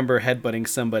definitely remember headbutting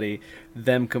somebody,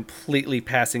 them completely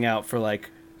passing out for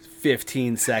like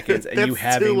 15 seconds, and you That's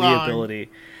having too the long. ability.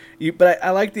 But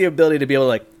I like the ability to be able to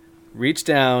like reach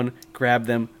down, grab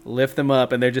them, lift them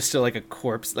up, and they're just still like a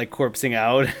corpse, like corpsing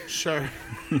out. Sure.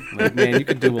 Like, man, you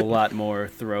could do a lot more.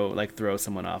 Throw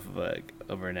someone off of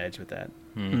over an edge with that.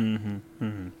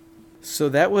 So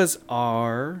that was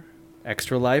our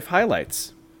Extra Life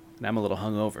highlights. And I'm a little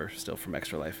hungover still from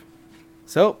Extra Life.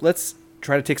 So let's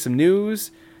try to take some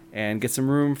news and get some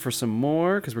room for some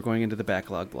more because we're going into the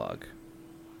backlog blog.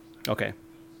 Okay.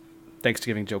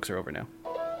 Thanksgiving jokes are over now.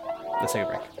 Let's take a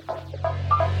break.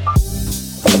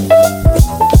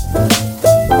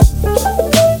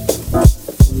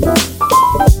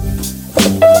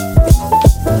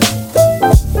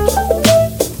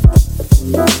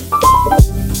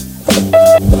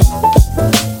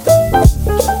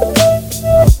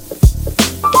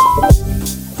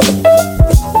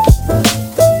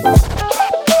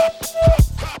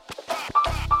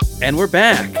 And we're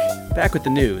back with the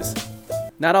news.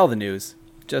 Not all the news,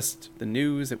 just the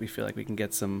news that we feel like we can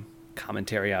get some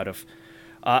commentary out of.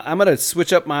 I'm going to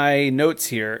switch up my notes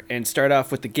here and start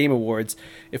off with the Game Awards,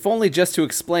 if only just to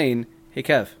explain, hey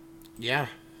Kev, Yeah.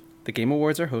 the Game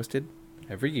Awards are hosted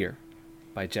every year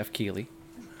by Jeff Keighley.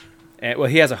 And, well,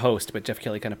 he has a host, but Jeff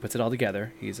Keighley kind of puts it all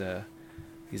together. He's a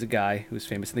guy who's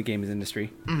famous in the games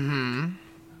industry. Mm-hmm.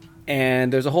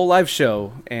 And there's a whole live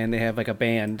show, and they have like a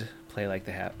band play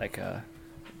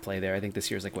play there. I think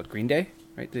this year's like what, Green Day,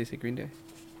 right? Did they say Green Day?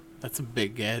 That's a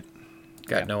big get.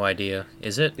 Got no idea.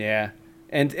 Is it? Yeah.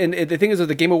 And the thing is,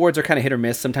 the Game Awards are kind of hit or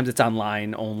miss. Sometimes it's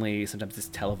online only. Sometimes it's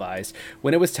televised.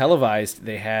 When it was televised,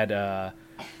 they had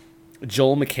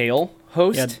Joel McHale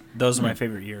host. Yeah, those are my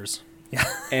favorite years. Yeah.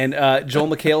 And Joel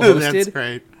McHale hosted. That's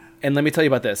great. And let me tell you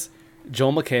about this.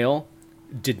 Joel McHale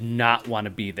did not want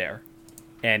to be there.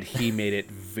 And he made it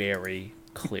very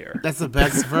clear. That's the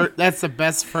best. That's the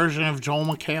best version of Joel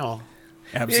McHale.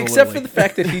 Absolutely. Except for the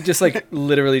fact that he just like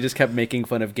literally just kept making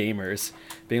fun of gamers,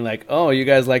 being like, "Oh, you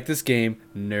guys like this game,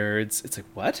 nerds." It's like,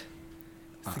 what?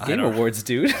 It's the Game Awards,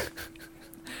 dude.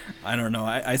 I don't know.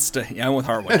 I'm with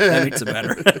Hartwig. That makes it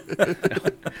better.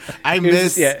 I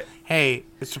miss. yeah. Hey,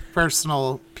 it's a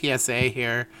personal PSA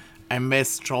here. I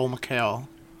miss Joel McHale.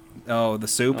 Oh, the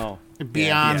soup. Oh,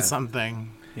 Beyond yeah.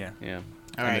 something. Yeah. yeah.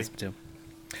 All I right. miss him too.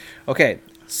 Okay,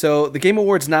 so the Game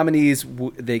Awards nominees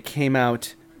they came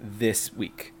out this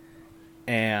week,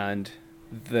 and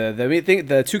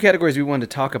the two categories we wanted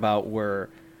to talk about were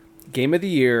Game of the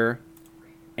Year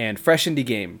and Fresh Indie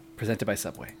Game presented by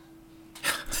Subway.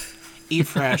 Eat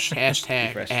fresh.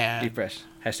 Hashtag. Fresh, ad. Eat Fresh.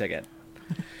 Hashtag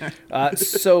ad.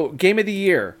 So Game of the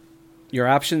Year, your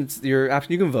options. You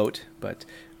can vote, but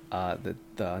the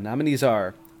nominees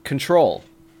are Control,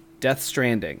 Death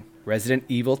Stranding, Resident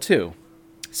Evil 2,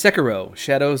 Sekiro: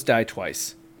 Shadows Die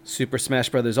Twice, Super Smash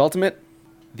Bros. Ultimate,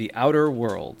 The Outer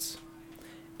Worlds.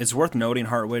 It's worth noting,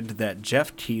 Hartwood, that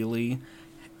Jeff Keighley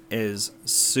is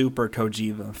super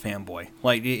Kojima fanboy.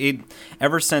 Like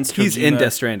ever since He's Kojima, in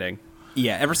Death Stranding.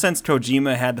 Yeah, ever since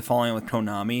Kojima had the following with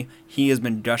Konami, he has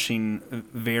been gushing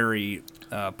very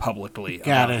publicly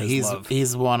Got about it. his love.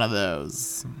 He's one of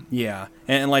those. Yeah,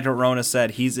 and like what Rona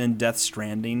said, he's in Death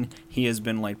Stranding. He has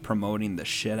been like promoting the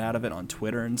shit out of it on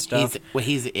Twitter and stuff.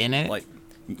 He's in it. Like,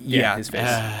 yeah, his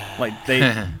face. like they.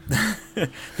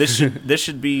 this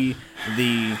should be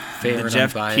the Fair and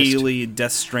Jeff unbiased. Keighley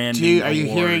Death Stranding. Dude, are you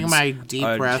Awards, hearing my deep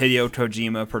breath? Hideo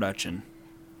Kojima production,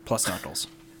 plus Knuckles.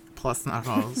 Plus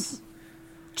Knuckles.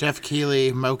 Jeff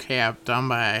Keighley mocap done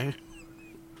by.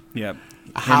 Yep.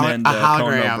 A Him and Conan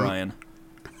hologram. O'Brien.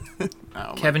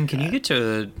 Oh Kevin, can you get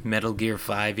to Metal Gear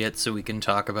 5 yet so we can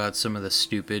talk about some of the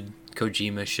stupid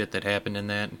Kojima shit that happened in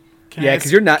that? Can I Yeah, ask-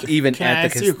 because you're not even Can I at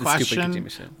ask the you a stupid question? Kojima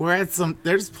shit. We're at some.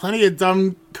 There's plenty of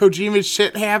dumb Kojima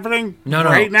shit happening No.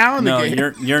 right now in the No,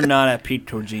 game. you're not at Pete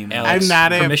Kojima. Alex, I'm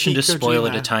not a permission to Pete spoil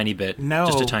it Kojima. a tiny bit. No.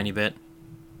 Just a tiny bit.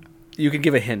 You can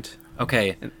give a hint.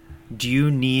 Okay. Do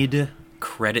you need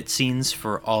credit scenes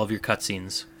for all of your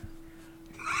cutscenes?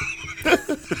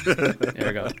 There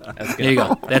we go. That's good. There you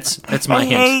go. That's my I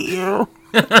hint. hate you.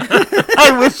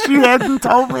 I wish you hadn't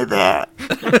told me that.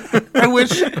 I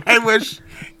wish.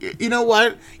 You know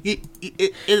what?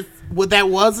 That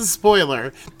was a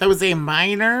spoiler. That was a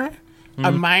minor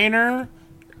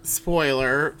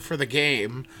spoiler for the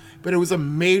game, but it was a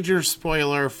major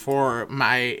spoiler for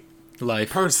my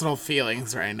Life. personal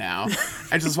feelings right now.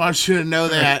 I just want you to know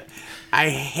that I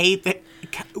hate that.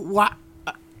 What?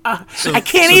 So, I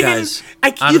can't so even. Guys,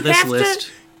 I, out you of this have to-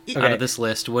 list, out Okay. of this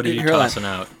list, what are you Here, hold on. tossing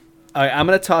out? All right, I'm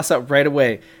gonna toss up right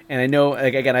away, and I know,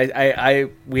 like, again,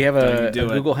 we have Don't you a do it.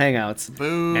 Google Hangouts,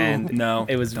 Boo. and No,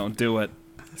 it was don't do it.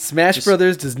 Smash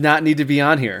Brothers does not need to be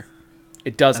on here.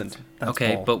 It doesn't. That's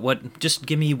Okay, bull. but what? Just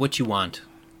give me what you want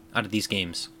out of these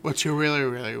games. What you really,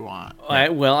 really want. I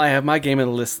have my game of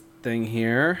the list thing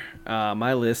here.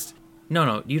 My list.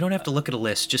 No, you don't have to look at a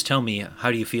list. Just tell me how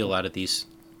do you feel out of these?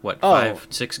 What, Oh, 5,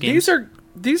 6 games?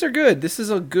 These are good. This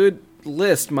is a good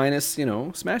list minus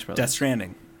Smash Brothers. Death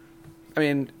Stranding. I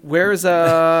mean, where's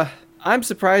I'm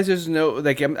surprised there's no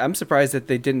like I'm surprised that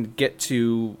they didn't get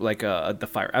to like the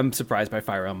Fire. I'm surprised by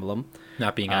Fire Emblem.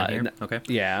 Not being on here. and- Okay.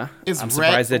 Yeah, Is I'm Red-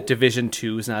 surprised that Division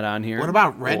 2 is not on here. What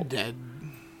about Red Well, Dead?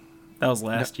 That was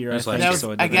last year. It I was think. last That year. was,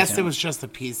 So it I doesn't guess it count. was just a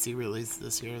PC release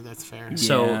this year. That's fair.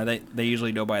 So- Yeah, they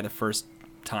usually go by the first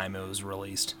time it was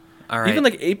released. All right. Even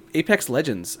like Apex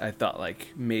Legends, I thought like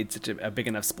made such a big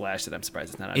enough splash that I'm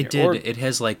surprised it's not on It here. did. It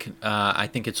has like I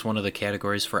think it's one of the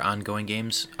categories for ongoing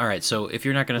games. All right, so if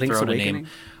you're not going to Link's throw out Awakening?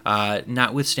 a name,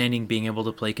 notwithstanding being able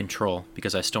to play Control,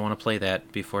 because I still want to play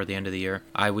that before the end of the year,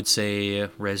 I would say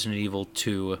Resident Evil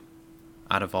 2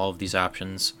 out of all of these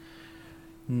options.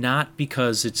 Not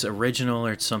because it's original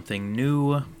or it's something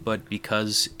new, but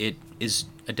because it is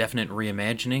a definite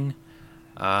reimagining,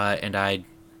 and I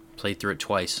played through it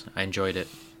twice. I enjoyed it.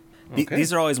 Okay.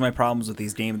 These are always my problems with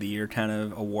these Game of the Year kind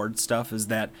of award stuff, is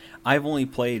that I've only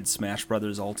played Smash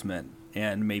Brothers Ultimate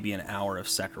and maybe an hour of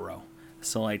Sekiro.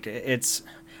 So, like,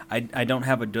 I don't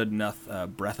have a good enough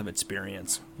breadth of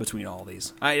experience between all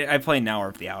these. I played an hour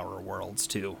of the Outer Worlds,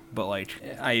 too. But, like,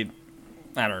 I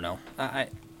don't know.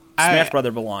 Smash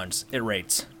Brother belongs. It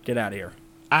rates. Get out of here.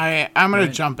 I'm going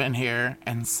to jump in here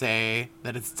and say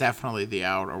that it's definitely the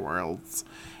Outer Worlds.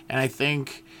 And I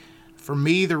think, for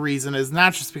me, the reason is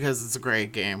not just because it's a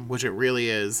great game, which it really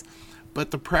is,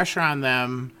 but the pressure on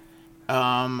them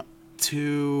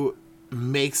to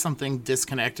make something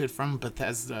disconnected from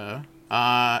Bethesda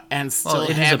and still Well,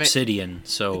 it is have Obsidian,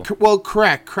 so... Well,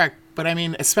 correct. But I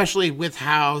mean, especially with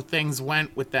how things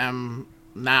went with them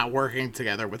not working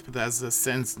together with Bethesda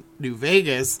since New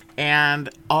Vegas and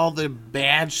all the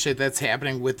bad shit that's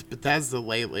happening with Bethesda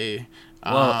lately.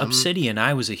 Well, Obsidian,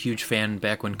 I was a huge fan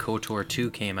back when KOTOR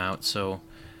 2 came out, so...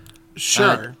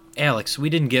 Sure. Alex, we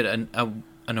didn't get an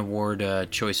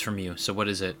award choice from you, so what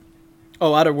is it?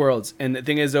 Oh, Outer Worlds. And the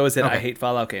thing is, though, is that I Okay. hate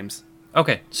Fallout games.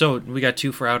 Okay, so we got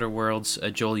 2 for Outer Worlds.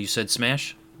 Joel, you said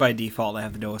Smash, By default, I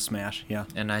have to go with Smash, yeah.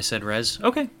 and I said Res.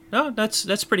 Okay, no,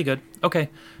 that's pretty good.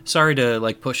 Okay, sorry to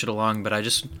like push it along, but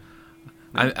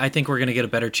I think we're gonna get a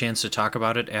better chance to talk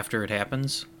about it after it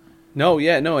happens. No,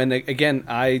 and again,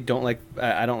 I don't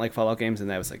like Fallout games,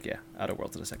 and I was like, yeah, Outer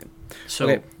Worlds in a second. So,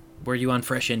 Okay. were you on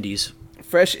Fresh Indies?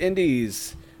 Fresh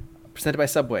Indies, presented by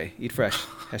Subway. Eat fresh.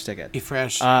 Hashtag Be ad.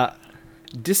 fresh.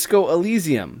 Disco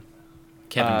Elysium.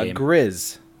 Kevin game.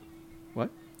 Grizz. What?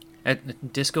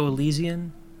 At Disco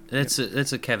Elysian? That's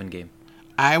a Kevin game.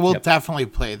 I will Yep. definitely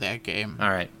play that game. All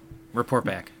right, report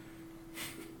back.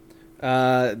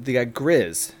 They got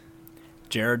Grizz.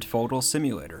 Jared Photo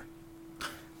Simulator.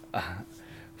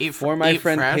 For my Eat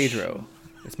friend fresh. Pedro.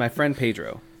 It's my friend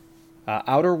Pedro.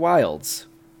 Outer Wilds.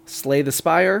 Slay the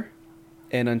Spire.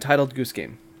 And Untitled Goose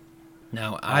Game.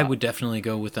 Now, I would definitely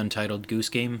go with Untitled Goose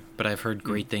Game, but I've heard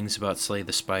great things about Slay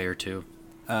the Spire too.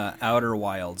 Outer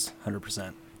Wilds,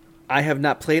 100%. I have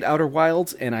not played Outer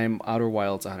Wilds, and I'm Outer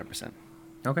Wilds 100%.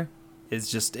 Okay.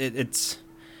 It's just, it's...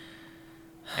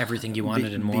 Everything you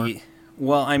wanted and more.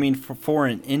 Well, I mean, for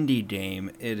an indie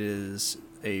game, it is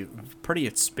a pretty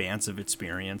expansive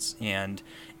experience, and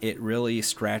it really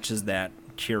scratches that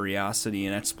curiosity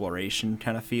and exploration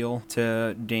kind of feel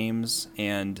to games,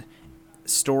 and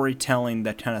storytelling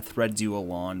that kind of threads you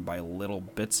along by little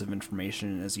bits of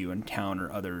information as you encounter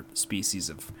other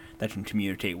species that can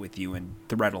communicate with you and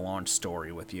thread along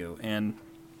story with you. And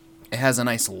it has a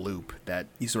nice loop that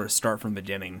you sort of start from the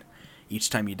beginning each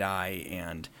time you die,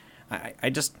 and I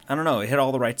don't know, it hit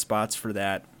all the right spots for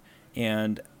that.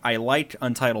 And I liked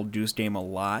Untitled Goose Game a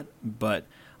lot, but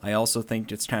I also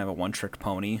think it's kind of a one-trick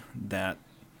pony that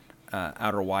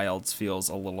Outer Wilds feels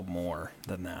a little more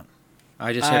than that.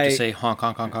 I just have to say honk,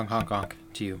 honk, honk, honk, honk, honk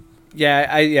to you. Yeah,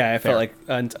 I Fair. felt like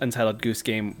Untitled Goose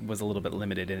Game was a little bit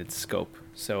limited in its scope.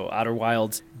 So Outer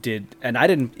Wilds did, and I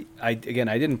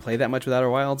didn't play that much with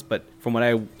Outer Wilds, but from what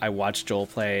I watched Joel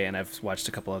play, and I've watched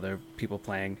a couple other people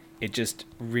playing, it just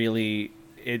really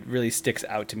sticks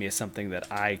out to me as something that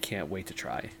I can't wait to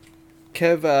try.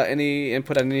 Kev, any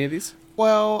input on any of these?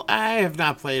 Well, I have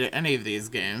not played any of these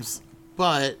games,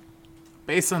 but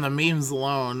based on the memes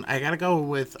alone, I gotta go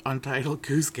with Untitled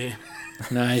Goose Game.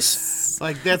 Nice.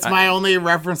 Like, that's my only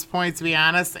reference point, to be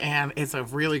honest, and it's a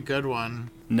really good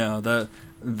one. No, the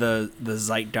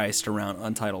zeitgeist around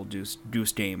Untitled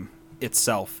Goose Game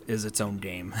itself is its own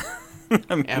game.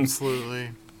 I mean,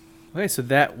 Absolutely. Okay, so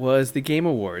that was the Game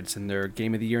Awards and their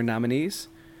Game of the Year nominees.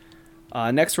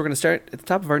 Next, we're going to start at the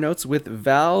top of our notes with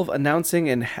Valve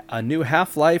announcing a new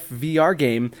Half-Life VR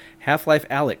game, Half-Life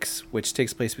Alyx, which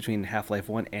takes place between Half-Life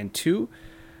 1 and 2.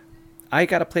 I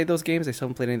got to play those games. I still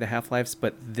haven't played any of the Half-Lives,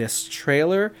 but this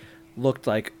trailer looked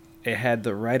like it had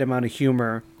the right amount of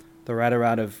humor, the right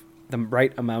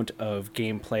amount of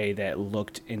gameplay that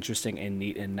looked interesting and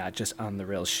neat and not just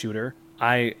on-the-rails shooter.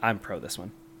 I'm pro this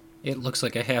one. It looks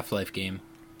like a Half-Life game.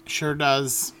 Sure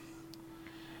does.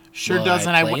 Will And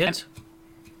I I play went. it?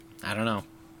 I don't know.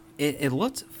 it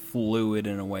looks fluid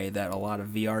in a way that a lot of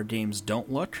VR games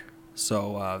don't look.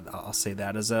 So I'll say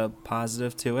that as a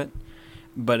positive to it.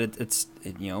 but it's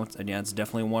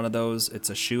definitely one of those. It's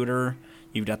a shooter.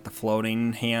 You've got the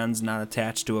floating hands not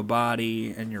attached to a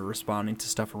body, and you're responding to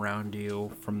stuff around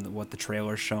you from what the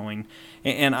trailer's showing.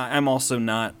 And I'm also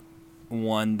not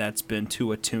one that's been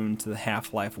too attuned to the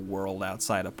Half-Life world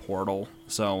outside of Portal,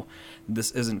 so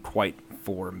this isn't quite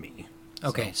for me.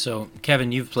 Okay, so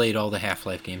Kevin, you've played all the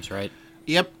Half-Life games, right?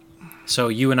 Yep. So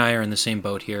you and I are in the same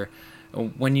boat here.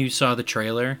 When you saw the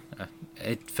trailer,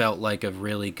 it felt like a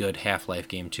really good Half-Life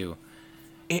game too.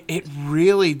 It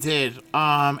really did.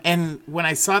 And when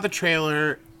I saw the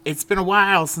trailer, it's been a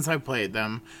while since I played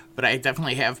them, but I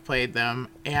definitely have played them.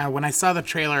 And when I saw the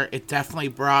trailer, it definitely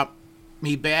brought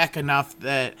me back enough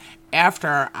that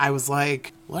after I was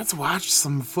like, let's watch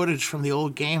some footage from the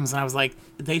old games. And I was like,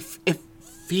 it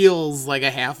feels like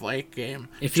a Half-Life game.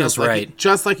 It feels right.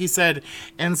 Just like you said.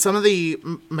 And some of the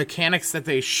mechanics that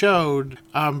they showed,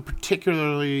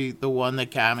 particularly the one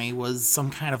that got me, was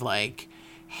some kind of like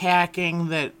hacking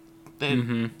that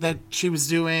she was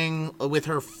doing with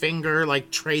her finger,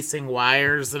 like tracing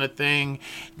wires and a thing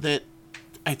that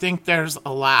I think there's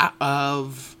a lot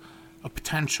of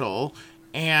potential.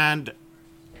 And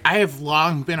I have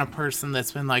long been a person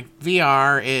that's been like,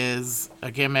 VR is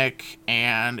a gimmick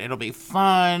and it'll be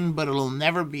fun, but it'll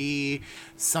never be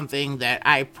something that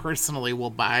I personally will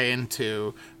buy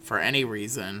into for any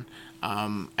reason.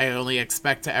 I only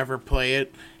expect to ever play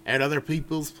it at other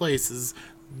people's places.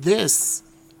 This,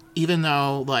 even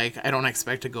though like I don't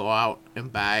expect to go out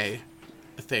and buy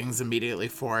things immediately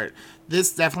for it,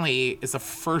 this definitely is the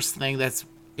first thing that's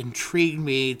intrigued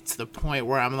me to the point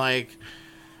where I'm like,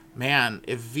 man,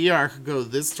 if VR could go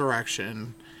this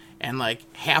direction, and like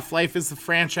Half-Life is the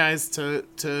franchise to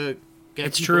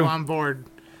get people on board,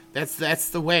 that's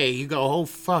the way. You go, oh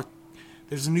fuck,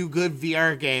 there's a new good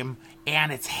VR game,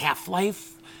 and it's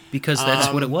Half-Life. Because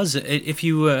that's what it was. If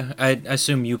you, I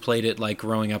assume you played it like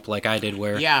growing up, like I did,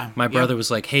 where my brother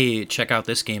was like, "Hey, check out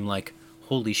this game! Like,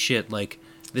 holy shit! Like,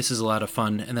 this is a lot of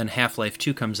fun." And then Half-Life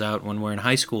 2 comes out when we're in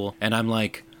high school, and I'm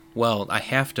like, "Well, I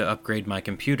have to upgrade my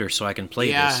computer so I can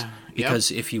play this."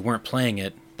 Because if you weren't playing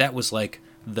it, that was like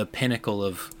the pinnacle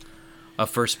of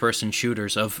first-person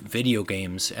shooters, of video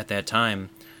games at that time.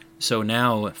 So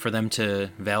now, for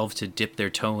Valve to dip their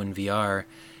toe in VR,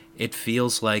 it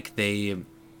feels like they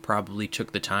probably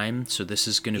took the time. So this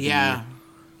is going to be,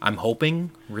 I'm hoping,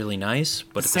 really nice.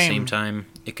 But at the same time,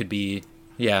 it could be,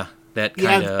 that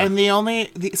kind of. And the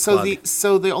only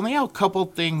couple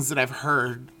things that I've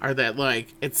heard are that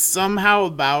like it's somehow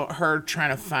about her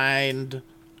trying to find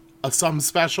some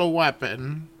special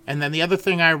weapon, and then the other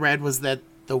thing I read was that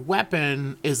the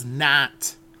weapon is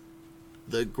not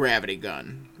the gravity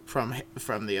gun from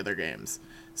the other games.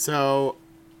 So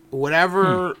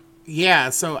whatever,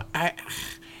 so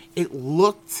it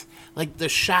looked like the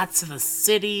shots of the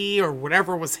city or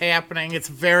whatever was happening. It's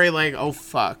very like, oh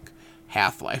fuck,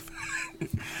 Half-Life.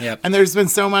 Yep. And there's been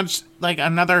so much, like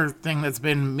another thing that's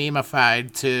been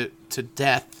memeified to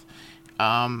death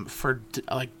for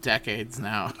like decades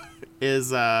now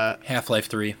is Half-Life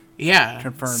 3. Yeah.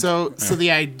 Confirmed. So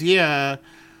the idea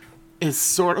is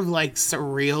sort of like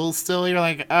surreal still. You're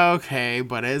like, okay,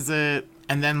 but is it?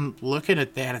 And then looking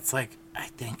at that, it's like, I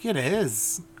think it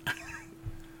is.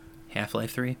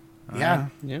 Half-Life 3? Yeah.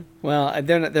 Yeah. Well,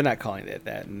 they're not calling it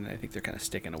that, and I think they're kind of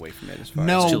sticking away from it as far as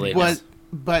No, too late.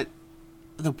 but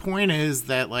the point is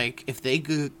that like if they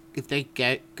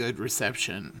get good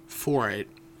reception for it,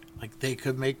 like they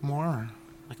could make more.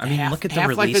 Like, I mean, look at the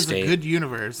Half-Life release is date. a good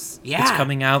universe. Yeah, It's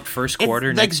coming out first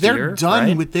quarter next they're year. They're done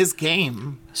right? with this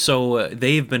game. So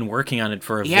they've been working on it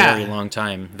for a very long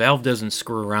time. Valve doesn't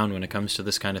screw around when it comes to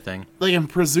this kind of thing. Like, and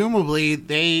presumably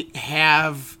they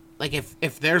have, like,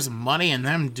 if there's money in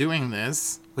them doing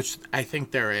this, which I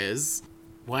think there is,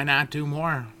 why not do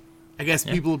more? I guess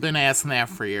people have been asking that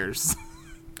for years.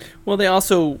 Well, they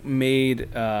also made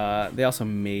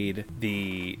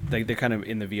the like they're kind of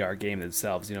in the VR game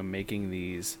themselves, making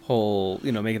these whole,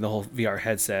 making the whole VR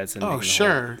headsets and making the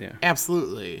sure, whole,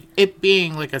 absolutely. It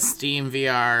being like a Steam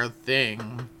VR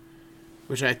thing,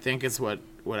 which I think is what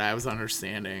I was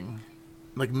understanding,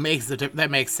 like that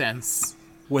makes sense.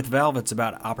 With Valve, it's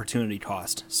about opportunity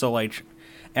cost. So, like,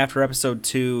 after episode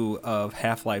 2 of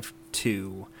Half-Life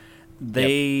 2,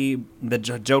 the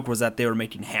joke was that they were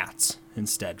making hats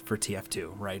instead for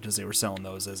TF2, right? Because they were selling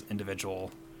those as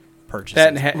individual purchases.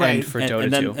 and for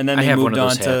Dota 2. And then I they have moved one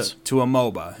of on those hats. to a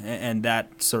MOBA, and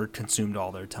that sort of consumed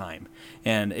all their time.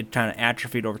 And it kind of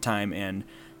atrophied over time, and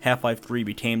Half-Life 3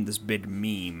 became this big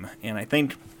meme. And I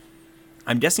think,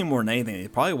 I'm guessing more than anything, they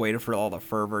probably waited for all the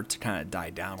fervor to kind of die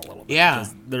down a little bit. Yeah.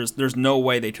 Because there's no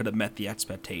way they could have met the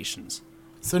expectations.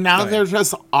 So now there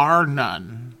just are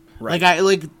none. Like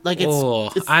it's,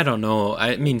 Oh, it's I don't know.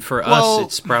 I mean, for Well, us,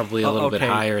 it's probably a little bit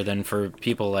okay. higher than for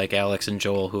people like Alex and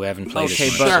Joel who haven't played Okay,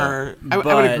 it. but- sure. I would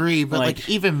but, agree, but like, like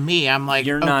even me, I'm like,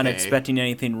 You're not okay. expecting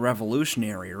anything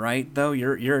revolutionary, right? Though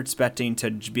you're expecting to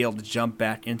be able to jump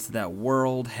back into that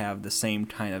world, have the same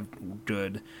kind of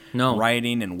good No.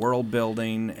 writing and world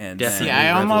building, and Definitely See,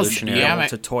 I almost be revolutionary. yeah, able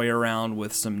to toy around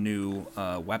with some new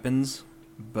weapons.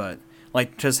 But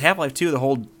like, because Half-Life 2, the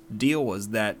whole deal was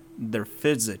that their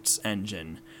physics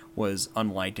engine was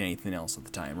unlike anything else at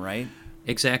the time, right?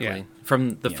 Exactly. Yeah.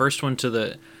 From the Yeah. first one to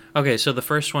the... Okay, so the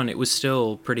first one, it was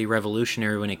still pretty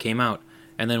revolutionary when it came out.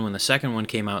 And then when the second one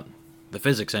came out, the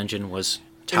physics engine was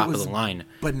top was of the line.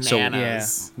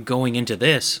 bananas. So going into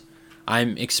this,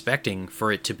 I'm expecting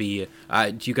for it to be...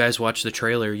 do you guys watch the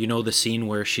trailer? You know the scene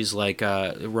where she's like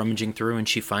rummaging through and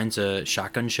she finds a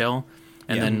shotgun shell?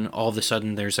 And Yeah. then all of a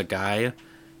sudden there's a guy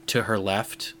to her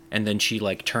left, and then she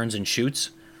like turns and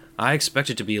shoots. I expect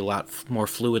it to be a lot more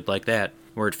fluid like that,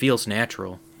 where it feels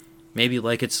natural. Maybe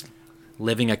like it's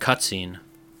living a cutscene.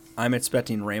 I'm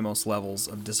expecting Ramos levels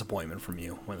of disappointment from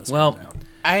you when this Well, comes out.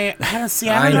 I see.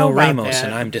 I I don't know know about Ramos, that.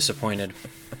 and I'm disappointed.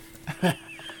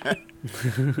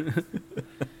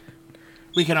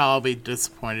 We can all be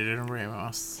disappointed in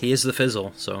Ramos. He is the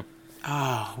fizzle, so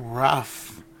Oh,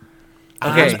 rough.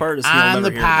 Okay. Worst part is he'll On never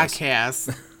the hear this.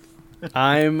 podcast.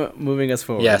 I'm moving us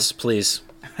forward. yes, please.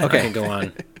 Okay, go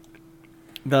on.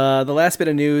 The last bit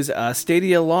of news,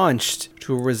 Stadia launched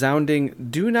to a resounding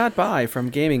do not buy from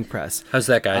Gaming Press. How's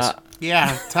that, guys?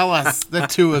 Yeah, tell us, the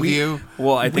two of you.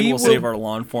 Well, I think We we'll will- save our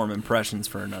long form impressions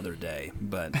for another day.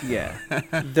 But Yeah,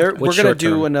 we're What's gonna short do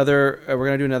term?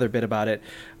 another bit about it.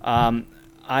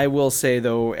 I will say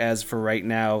though, as for right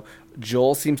now,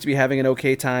 Joel seems to be having an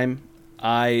okay time.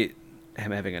 I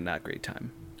am having a not great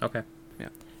time. Okay. Yeah,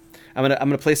 I'm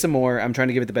gonna play some more. I'm trying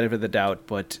to give it the benefit of the doubt,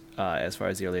 but as far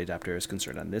as the early adopter is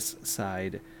concerned, on this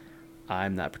side,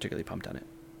 I'm not particularly pumped on it.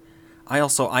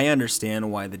 I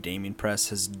understand why the Gaming Press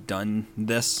has done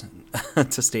this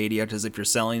to Stadia, because if you're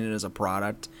selling it as a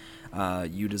product,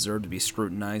 you deserve to be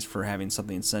scrutinized for having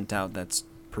something sent out that's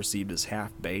perceived as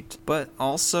half-baked. But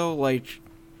also, like,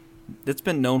 it's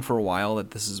been known for a while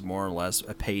that this is more or less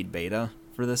a paid beta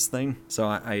for this thing. So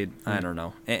I don't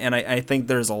know. And I think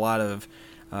there's a lot of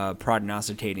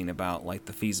prognosticating about, like,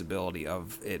 the feasibility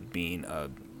of it being a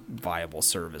viable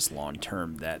service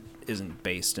long-term that isn't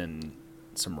based in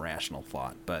some rational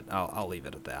thought, but I'll leave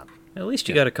it at that. At least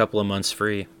you got a couple of months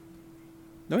free.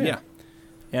 Oh Yeah.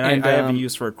 And I have a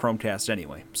use for a Chromecast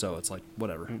anyway, so it's like,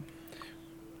 whatever.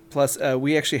 Plus,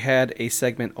 we actually had a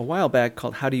segment a while back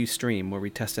called How Do You Stream, where we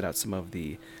tested out some of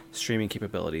the streaming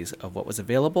capabilities of what was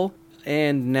available.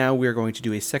 And now we're going to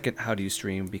do a second How Do You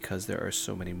Stream because there are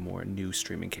so many more new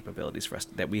streaming capabilities for us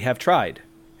that we have tried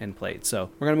and played. So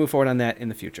we're going to move forward on that in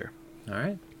the future. All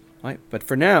right. All right, but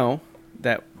for now,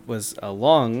 that was a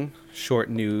long, short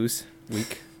news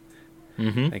week.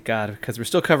 Mm-hmm. Thank God, because we're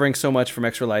still covering so much from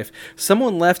Extra Life.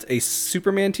 Someone left a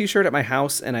Superman t-shirt at my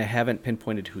house, and I haven't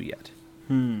pinpointed who yet.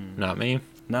 Not me.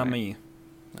 Not me.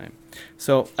 All right.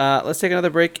 So let's take another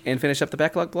break and finish up the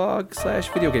backlog blog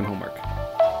 / video game homework.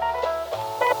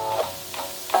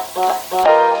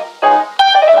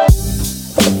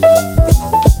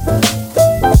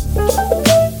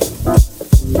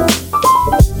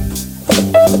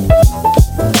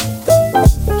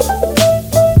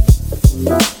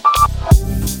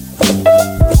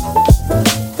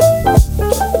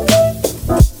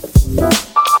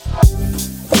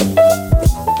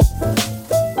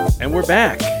 And we're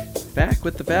back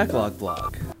with the backlog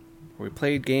blog, where we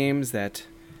played games that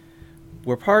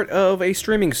were part of a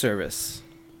streaming service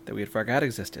that we had forgot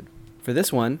existed. For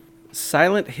this one,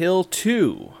 Silent Hill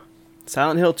 2.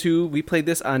 Silent Hill 2, we played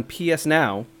this on PS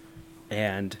Now,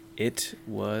 and it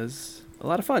was a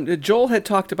lot of fun. Joel had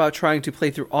talked about trying to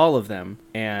play through all of them,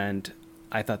 and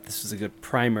I thought this was a good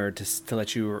primer to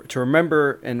let you to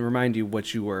remember and remind you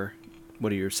what you're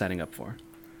signing up for.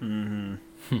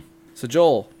 Mm-hmm. So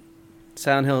Joel,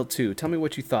 Silent Hill 2, tell me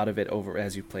what you thought of it over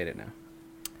as you played it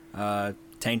now.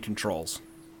 Tank controls.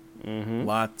 Mm-hmm.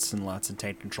 Lots and lots of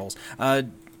tank controls.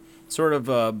 Sort of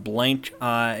a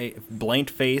blank-faced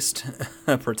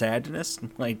protagonist.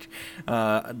 Like,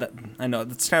 I know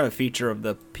that's kind of a feature of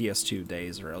the PS2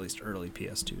 days, or at least early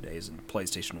PS2 days and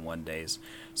PlayStation 1 days.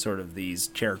 Sort of these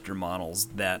character models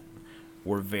that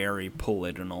were very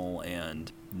polygonal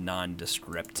and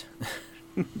nondescript.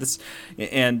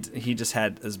 And he just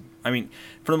had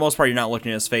for the most part, you're not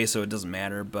looking at his face, so it doesn't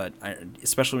matter. But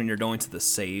especially when you're going to the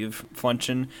save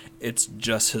function, it's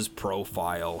just his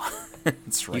profile.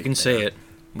 It's right You can there. say it.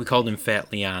 We called him Fat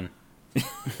Leon.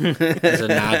 As a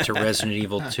nod to Resident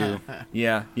Evil 2.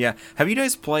 Yeah, yeah. Have you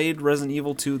guys played Resident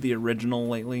Evil 2, the original,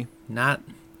 lately? Not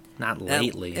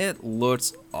lately. It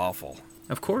looks awful.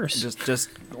 Of course. Just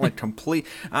like complete.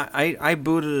 I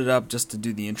booted it up just to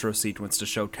do the intro sequence to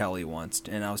show Kelly once,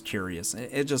 and I was curious.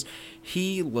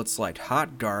 He looks like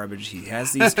hot garbage. He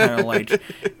has these kind of like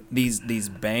these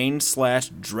bang /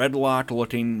 dreadlock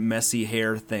looking messy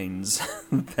hair things.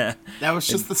 that was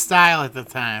just the style at the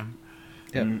time.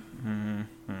 Yep.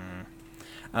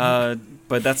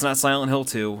 But that's not Silent Hill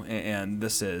 2, and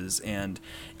this is. And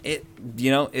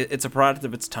it's a product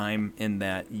of its time in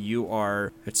that you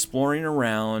are exploring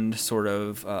around, sort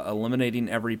of eliminating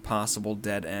every possible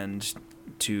dead end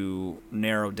to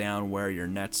narrow down where your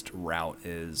next route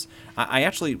is. I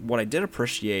actually, what I did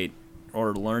appreciate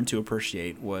or learned to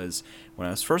appreciate was when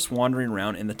I was first wandering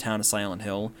around in the town of Silent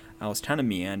Hill, I was kind of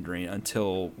meandering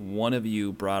until one of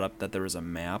you brought up that there was a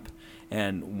map,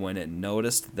 and when it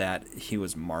noticed that he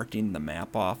was marking the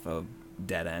map off of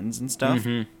dead ends and stuff,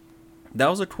 that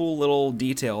was a cool little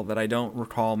detail that I don't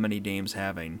recall many games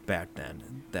having back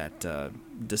then that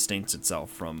distincts itself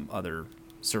from other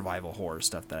survival horror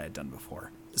stuff that I had done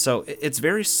before. So it's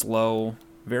very slow,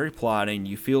 very plotting.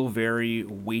 You feel very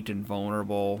weak and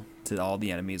vulnerable to all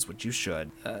the enemies, which you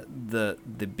should. The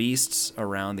beasts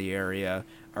around the area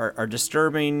are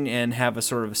disturbing and have a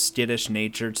sort of skittish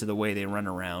nature to the way they run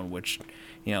around, which,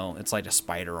 it's like a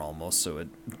spider almost, so it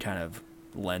kind of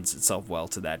lends itself well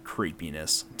to that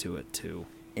creepiness to it too.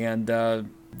 And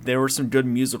there were some good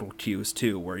musical cues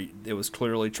too, where it was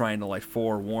clearly trying to like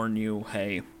forewarn you,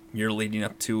 hey, you're leading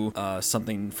up to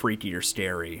something freaky or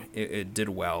scary. It did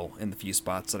well in the few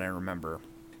spots that I remember.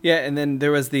 Yeah, and then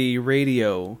there was the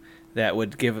radio that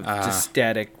would give just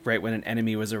static right when an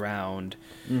enemy was around,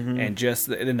 and just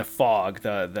in the fog,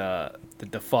 the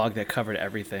fog that covered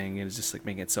everything. It was just like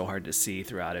making it so hard to see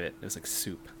throughout it. It was like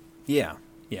soup. Yeah.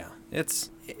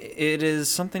 It is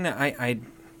something that I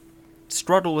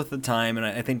struggled with at the time, and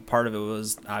I think part of it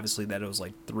was obviously that it was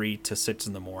like 3 to 6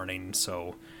 in the morning,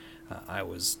 so I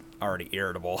was already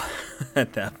irritable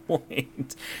at that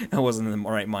point. I wasn't in the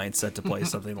right mindset to play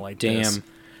something like this.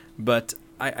 But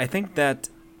I think that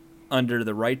under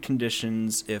the right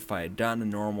conditions, if I had gotten a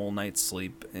normal night's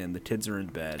sleep and the kids are in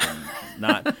bed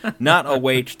and not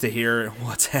awake to hear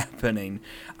what's happening,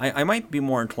 I might be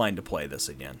more inclined to play this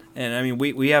again. And I mean,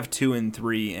 we have 2 and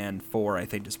 3 and 4, I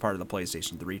think, as part of the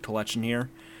PlayStation 3 collection here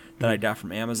that I got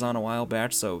from Amazon a while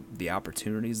back, so the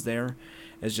opportunity's there.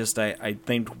 It's just I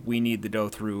think we need to go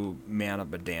through Man of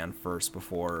Medan first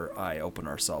before I open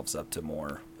ourselves up to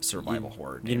more survival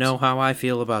horror games. You know how I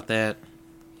feel about that.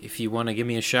 If you want to give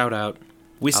me a shout out,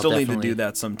 we still need to do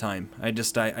that sometime. I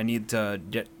need to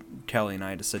get Kelly and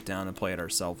I to sit down and play it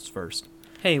ourselves first.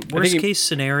 Hey, worst case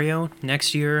scenario,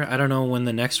 next year, I don't know when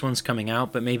the next one's coming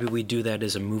out, but maybe we do that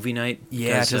as a movie night.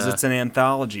 Yeah, because it's an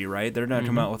anthology, right? They're going to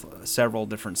come out with several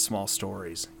different small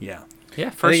stories. Yeah. Yeah,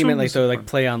 first I think you meant like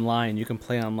play online. You can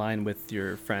play online with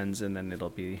your friends, and then it'll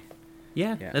be...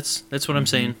 Yeah. That's what I'm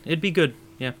saying. It'd be good.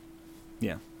 Yeah.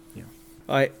 Yeah.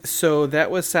 All right, so that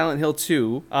was Silent Hill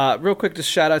 2. Real quick, just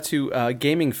shout out to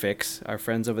Gaming Fix, our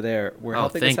friends over there. We're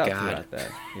helping us out throughout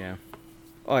that. Yeah.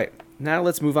 All right, now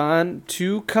let's move on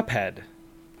to Cuphead.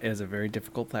 It is a very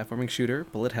difficult platforming shooter,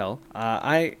 bullet hell.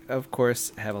 I, of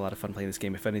course, have a lot of fun playing this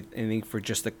game, if anything, for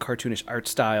just the cartoonish art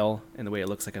style and the way it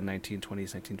looks like a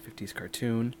 1920s, 1950s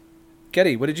cartoon.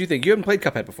 Getty, what did you think? You haven't played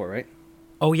Cuphead before, right?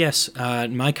 Oh, yes.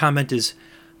 My comment is,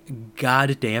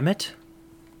 God damn it.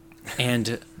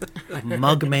 And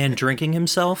Mugman drinking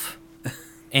himself,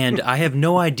 and I have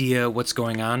no idea what's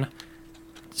going on.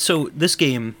 So this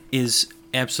game is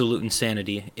absolute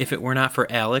insanity. If it were not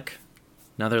for Alec,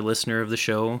 another listener of the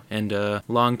show and a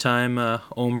longtime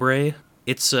hombre,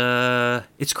 it's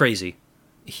crazy.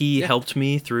 He helped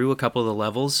me through a couple of the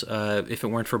levels. If it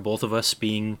weren't for both of us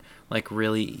being like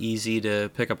really easy to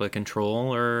pick up a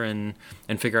controller and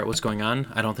figure out what's going on,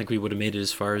 I don't think we would have made it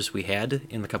as far as we had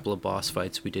in the couple of boss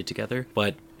fights we did together.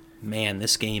 But man,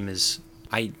 this game is,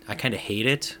 I kind of hate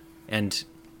it and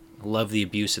love the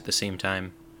abuse at the same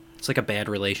time. It's like a bad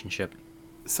relationship.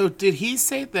 So did he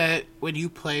say that when you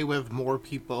play with more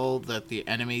people that the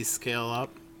enemies scale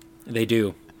up? They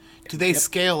do. Do they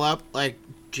scale up like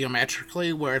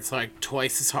geometrically, where it's like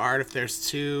twice as hard if there's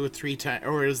 2, 3 times,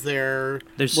 or is there?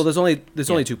 There's only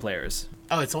 2 players.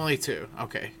 Oh, it's only 2.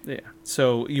 Okay. Yeah.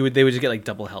 So they would just get like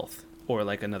double health or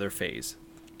like another phase.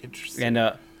 Interesting.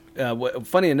 And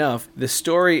funny enough, the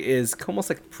story is almost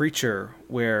like Preacher,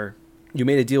 where you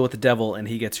made a deal with the devil and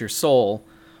he gets your soul,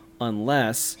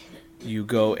 unless you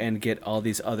go and get all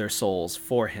these other souls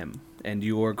for him, and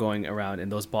you are going around, and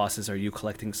those bosses are you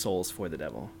collecting souls for the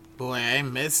devil. Boy, I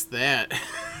missed that.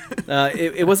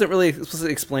 It wasn't really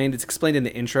explicitly explained. It's explained in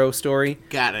the intro story,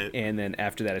 Got it. and then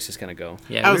after that, it's just gonna go.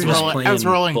 Yeah, I was we were just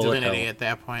rolling playing Bullet Divinity Hell. at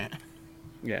that point.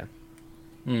 Yeah.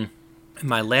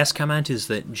 My last comment is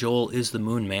that Joel is the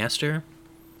Moon Master.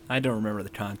 I don't remember the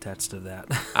context of that.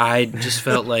 I just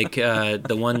felt like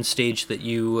the one stage that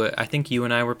I think you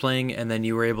and I were playing, and then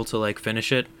you were able to like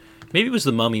finish it. Maybe it was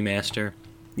the Mummy Master.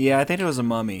 Yeah, I think it was a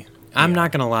mummy. I'm Yeah.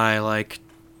 not gonna lie, like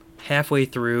halfway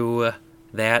through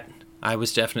that, I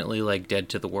was definitely like dead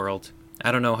to the world.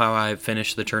 I don't know how I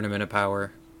finished the Tournament of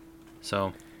Power.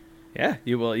 So Yeah.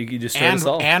 You just showed us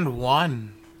all. And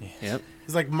won. Yep.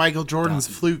 It's like Michael Jordan's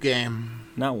flute game.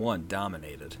 Not one,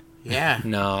 dominated. Yeah.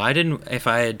 no, I didn't. If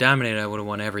I had dominated, I would have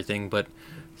won everything. But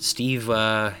Steve,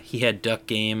 he had Duck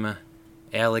Game.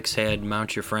 Alex had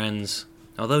Mount Your Friends.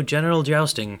 Although General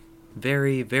Jousting,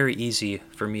 very, very easy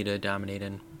for me to dominate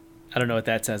in. I don't know what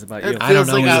that says about It you. I don't feels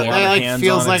know like either. that like Hands-on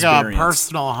feels like a experience.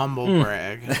 personal humble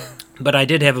brag. But I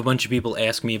did have a bunch of people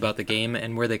ask me about the game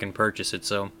and where they can purchase it.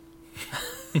 So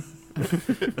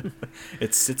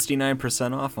It's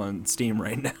 69% off on Steam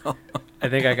right now. I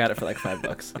think I got it for like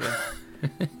 $5.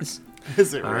 Yeah.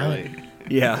 Is it really?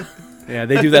 Yeah. Yeah,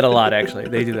 they do that a lot. Actually,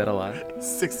 they do that a lot.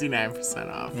 69%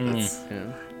 off. That's,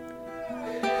 Yeah.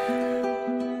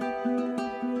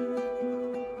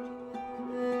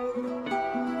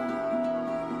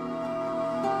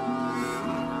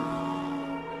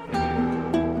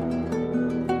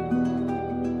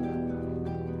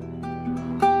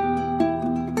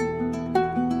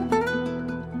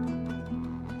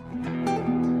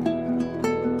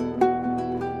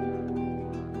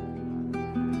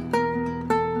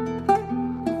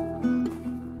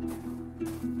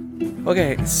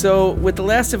 Okay, so with The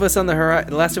Last of Us on The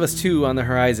Last of Us 2 on the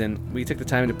horizon, we took the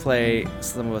time to play.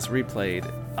 Some of us replayed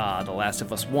The Last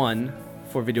of Us 1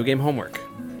 for video game homework.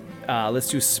 Let's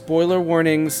do spoiler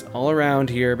warnings all around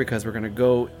here because we're going to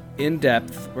go in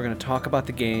depth. We're going to talk about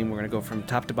the game. We're going to go from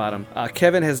top to bottom.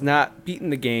 Kevin has not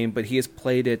beaten the game, but he has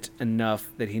played it enough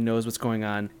that he knows what's going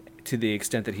on to the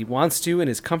extent that he wants to and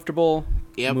is comfortable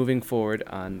moving forward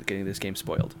on getting this game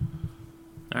spoiled.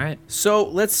 all right. So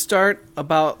let's start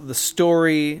about the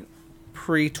story,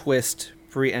 pre-twist,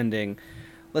 pre-ending.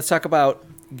 Let's talk about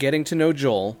getting to know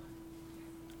Joel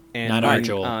and Not our moving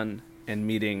Joel. on and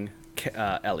meeting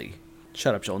Ellie.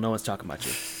 Shut up, Joel. No one's talking about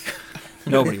you.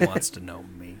 Nobody wants to know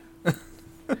me.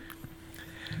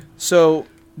 So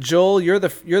Joel, you're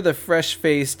the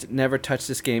fresh-faced, never touched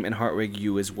this game, and Hartwig,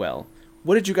 you as well.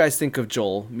 What did you guys think of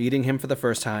Joel, meeting him for the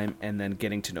first time and then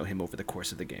getting to know him over the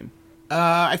course of the game?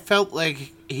 I felt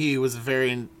like he was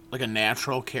very like a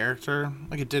natural character.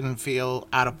 Like it didn't feel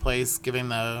out of place given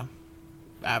the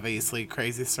obviously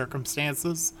crazy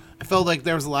circumstances. I felt like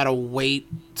there was a lot of weight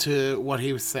to what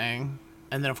he was saying.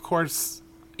 And then of course,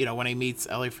 you know, when he meets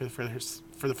Ellie for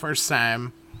the first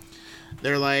time,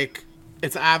 they're like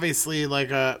it's obviously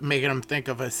like making him think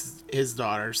of his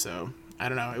daughter, so I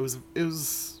don't know. It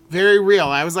was very real.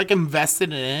 I was like invested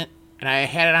in it. And I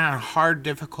had it on hard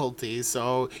difficulty,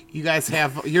 so you guys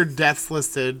have your deaths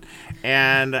listed,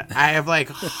 and I have like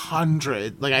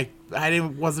 100. Like I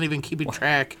wasn't even keeping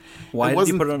track. Why did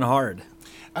you put it on hard?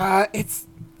 I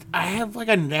have like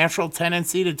a natural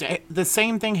tendency to. The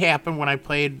same thing happened when I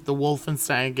played the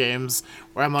Wolfenstein games,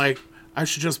 where I'm like, I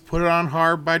should just put it on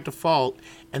hard by default,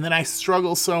 and then I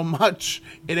struggle so much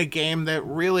in a game that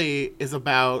really is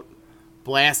about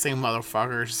blasting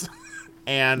motherfuckers,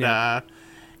 and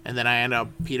and then I end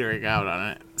up petering out on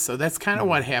it. So that's kind of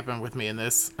what happened with me in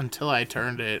this until I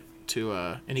turned it to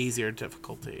an easier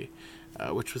difficulty,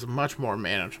 which was much more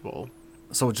manageable.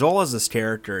 So Joel as this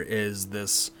character is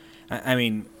this, I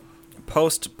mean,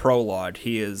 post-prologue,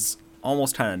 he is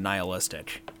almost kind of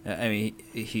nihilistic. I mean,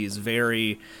 he's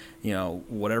very, you know,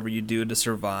 whatever you do to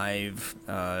survive,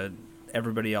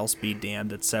 everybody else be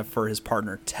damned except for his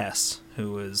partner Tess,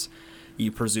 who is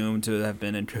you presume to have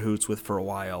been in cahoots with for a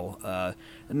while.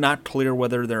 Not clear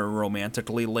whether they're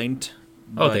romantically linked.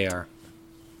 Oh, they are.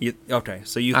 Okay,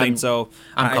 so you think so?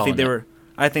 I'm I think calling they it. were.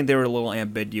 I think they were a little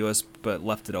ambiguous, but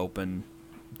left it open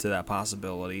to that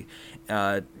possibility.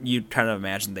 You kind of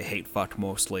imagine they hate fuck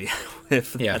mostly,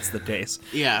 if Yeah. that's the case.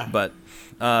 Yeah. But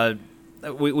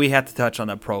we have to touch on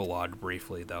the prologue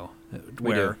briefly, though,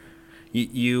 where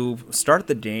you start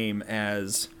the game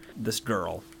as this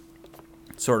girl,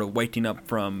 sort of waking up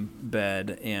from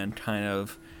bed and kind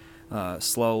of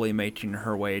slowly making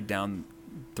her way down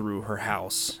through her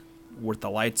house with the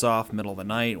lights off, middle of the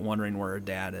night, wondering where her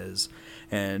dad is.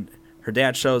 And her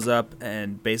dad shows up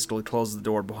and basically closes the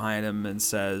door behind him and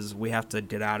says, "We have to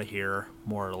get out of here,"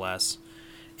 more or less.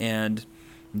 And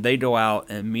they go out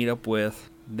and meet up with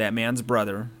that man's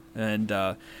brother, and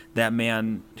that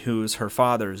man who's her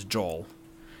father is Joel.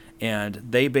 And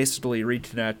they basically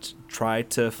reconnect, try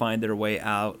to find their way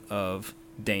out of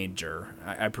danger,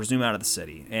 I presume out of the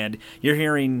city. And you're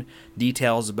hearing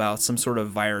details about some sort of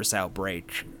virus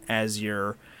outbreak as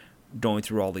you're going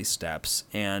through all these steps.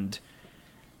 And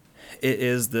it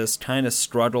is this kind of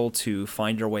struggle to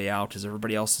find your way out as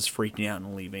everybody else is freaking out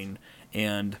and leaving.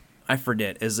 And I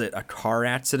forget, is it a car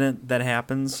accident that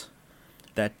happens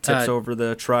that tips over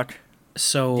the truck?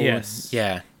 So, Yes.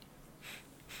 yeah.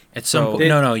 At So- some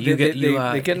point,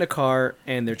 They get in a car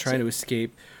and they're trying to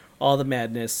escape all the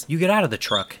madness. you get out of the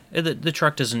truck. The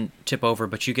truck doesn't tip over,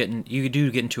 but you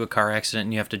do get into a car accident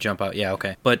and you have to jump out. Yeah,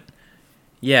 okay. But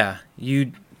yeah,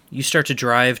 you start to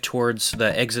drive towards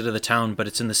the exit of the town, but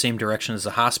it's in the same direction as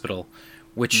the hospital,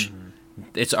 which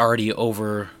it's already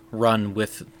overrun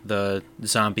with the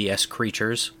zombie-esque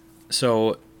creatures.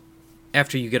 So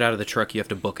after you get out of the truck, you have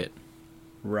to book it.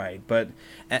 Right, but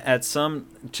at some...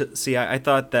 See, I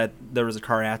thought that there was a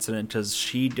car accident because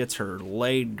she gets her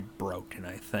leg broken,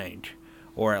 I think.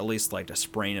 Or at least like a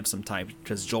sprain of some type,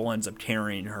 because Joel ends up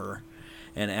carrying her.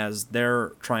 And as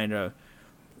they're trying to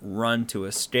run to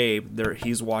escape,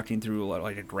 he's walking through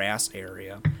like a grass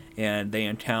area, and they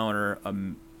encounter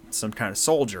some kind of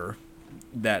soldier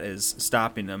that is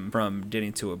stopping them from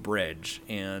getting to a bridge.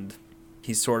 And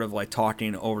he's sort of like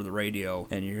talking over the radio,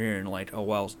 and you're hearing like, oh,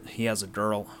 well, he has a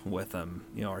girl with him,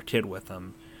 or a kid with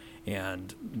him.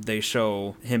 And they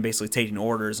show him basically taking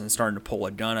orders and starting to pull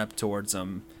a gun up towards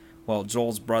him. Well,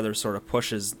 Joel's brother sort of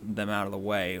pushes them out of the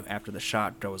way after the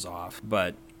shot goes off.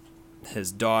 But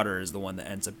his daughter is the one that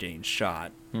ends up getting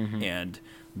shot. And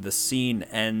the scene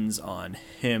ends on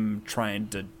him trying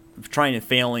and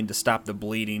failing to stop the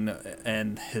bleeding.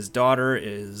 And his daughter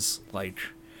is like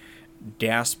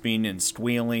gasping and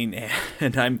squealing,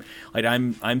 and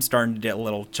I'm starting to get a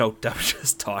little choked up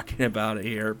just talking about it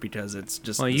here, because it's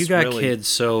just... Well, you got kids,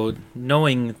 so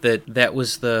knowing that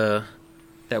was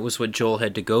what Joel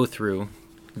had to go through,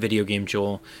 video game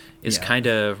Joel, is kind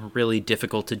of really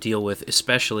difficult to deal with,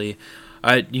 especially...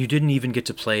 you didn't even get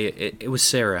to play... It was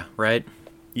Sarah, right?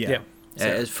 Yeah.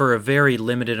 For a very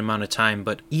limited amount of time,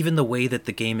 but even the way that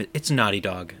the game... It's Naughty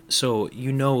Dog, so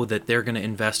you know that they're going to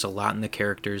invest a lot in the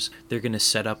characters. They're going to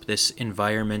set up this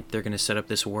environment. They're going to set up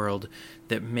this world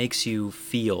that makes you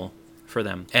feel for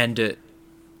them. And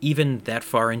even that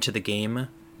far into the game,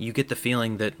 you get the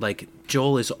feeling that like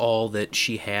Joel is all that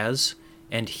she has,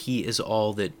 and he is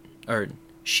all that... or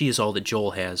she is all that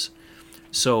Joel has.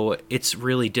 So it's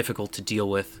really difficult to deal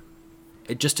with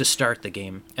just to start the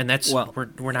game, and that's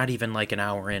we're not even like an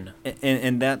hour in.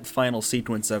 And that final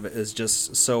sequence of it is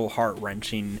just so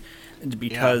heart-wrenching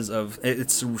because of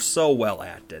it's so well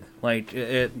acted. Like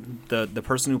the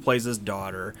person who plays his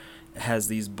daughter has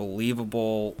these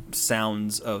believable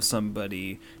sounds of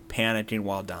somebody panicking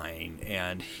while dying,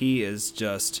 and he is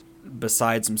just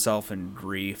besides himself in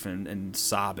grief and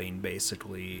sobbing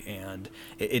basically, and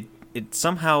it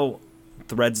somehow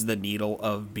threads the needle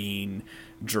of being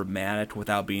dramatic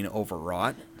without being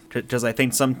overwrought, because I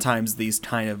think sometimes these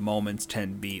kind of moments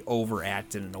can be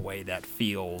overacted in a way that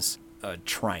feels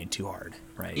trying too hard,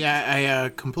 right? Yeah, I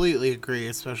completely agree,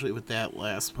 especially with that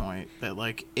last point, that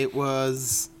like it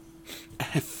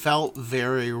felt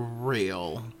very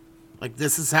real. Like,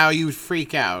 this is how you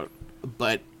freak out,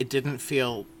 but it didn't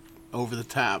feel over the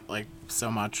top like so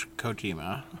much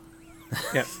Kojima.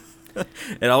 Yep.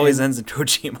 It always ends in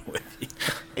Kojima with you.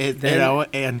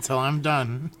 Until I'm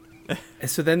done.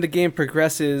 So then the game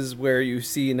progresses where you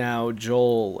see now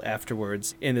Joel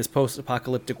afterwards in this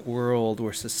post-apocalyptic world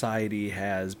where society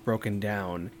has broken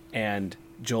down, and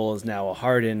Joel is now a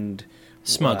hardened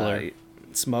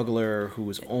smuggler who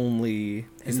is only...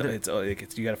 you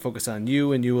got to focus on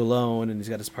you and you alone, and he's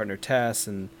got his partner Tess,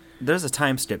 and... There's a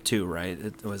time skip too,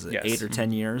 right? Was it Yes. 8 or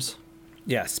 10 years?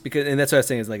 Yes, and that's what I was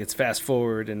saying, is like it's fast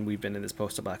forward, and we've been in this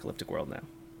post-apocalyptic world now.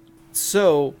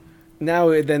 So now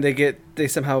then they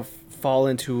somehow fall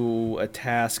into a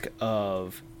task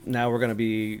of, now we're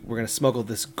gonna smuggle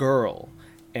this girl,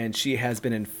 and she has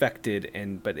been infected,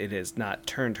 but it has not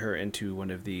turned her into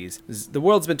one of these. The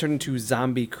world's been turned into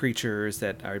zombie creatures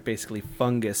that are basically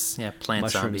fungus. Yeah, plant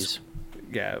mushrooms, zombies.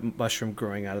 Yeah, mushroom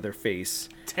growing out of their face.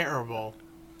 Terrible.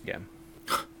 Yeah.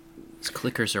 These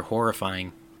clickers are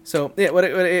horrifying. So yeah, what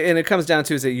it comes down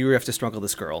to is that you have to struggle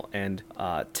this girl, and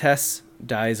Tess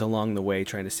dies along the way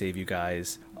trying to save you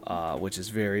guys, which is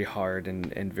very hard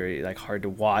and very like hard to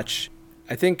watch.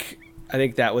 I think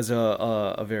that was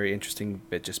a very interesting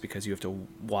bit, just because you have to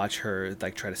watch her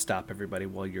like try to stop everybody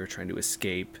while you're trying to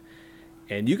escape,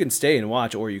 and you can stay and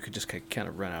watch, or you could just kind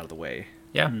of run out of the way.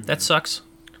 Yeah, that sucks.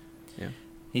 Yeah.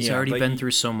 He's Yeah, already but been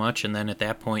through so much, and then at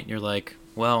that point, you're like,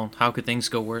 well, how could things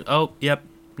go worse? Oh, yep,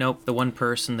 nope. The one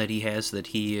person that he has that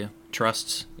he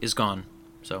trusts is gone.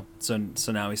 So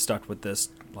now he's stuck with this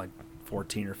like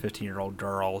 14 or 15-year-old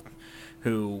girl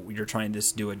who you're trying to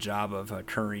just do a job of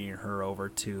couriering her over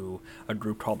to a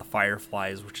group called the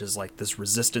Fireflies, which is like this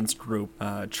resistance group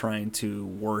trying to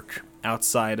work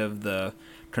outside of the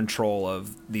control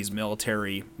of these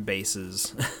military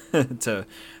bases to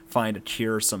find a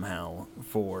cure somehow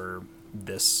for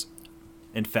this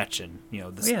infection,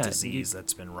 this disease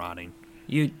that's been rotting.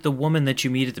 the woman that you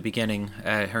meet at the beginning,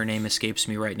 her name escapes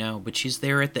me right now, but she's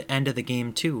there at the end of the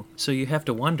game too. So you have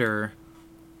to wonder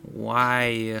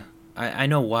why. I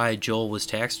know why Joel was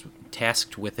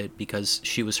tasked with it, because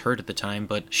she was hurt at the time,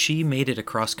 but she made it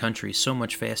across country so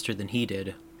much faster than he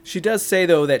did. She does say,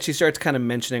 though, that she starts kind of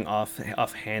mentioning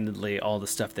offhandedly all the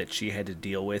stuff that she had to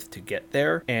deal with to get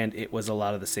there, and it was a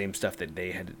lot of the same stuff that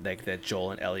they had, like that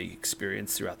Joel and Ellie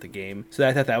experienced throughout the game. So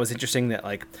I thought that was interesting that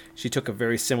like she took a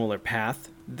very similar path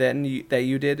that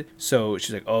you did. So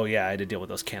she's like, oh yeah, I had to deal with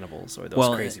those cannibals or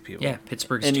those crazy people. Yeah,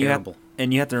 Pittsburgh's terrible.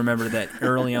 And you have to remember that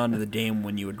early on in the game,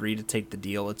 when you agree to take the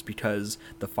deal, it's because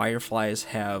the Fireflies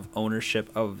have ownership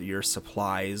of your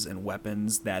supplies and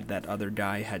weapons that other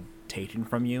guy had taken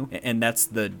from you, and that's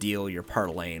the deal you're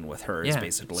parlaying with her. Yeah, is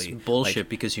basically it's bullshit,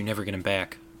 because you never get him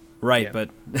back. Right, Yeah.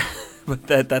 but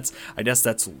that's I guess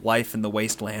that's life in the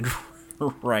wasteland,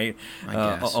 right? I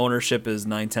guess. Ownership is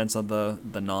 9/10 of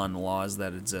the non-laws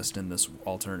that exist in this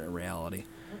alternate reality.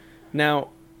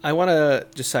 Now, I want to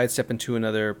just sidestep into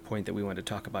another point that we want to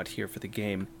talk about here for the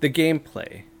game. The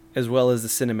gameplay, as well as the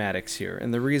cinematics here.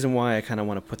 And the reason why I kind of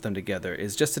want to put them together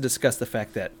is just to discuss the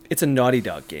fact that it's a Naughty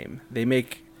Dog game. They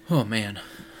made the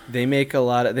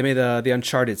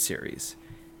Uncharted series.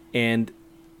 And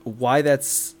why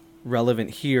that's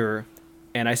relevant here,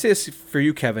 and I say this for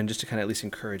you, Kevin, just to kind of at least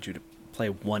encourage you to play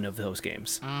one of those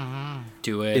games.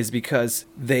 Do it. Is because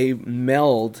they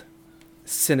meld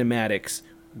cinematics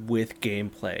with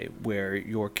gameplay, where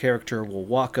your character will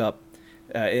walk up.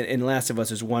 In Last of Us,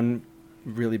 there's one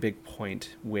really big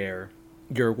point where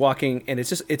you're walking, and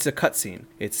it's a cutscene.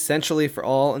 It's essentially, for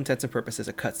all intents and purposes,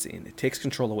 a cutscene. It takes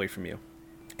control away from you,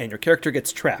 and your character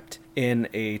gets trapped in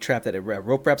a trap that a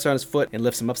rope wraps around his foot and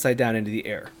lifts him upside down into the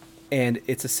air. And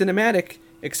it's a cinematic,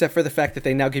 except for the fact that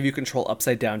they now give you control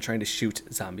upside down, trying to shoot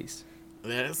zombies.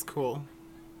 That is cool.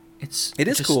 It is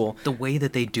just cool. The way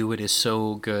that they do it is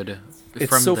so good. It's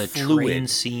From so the fluid. train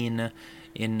scene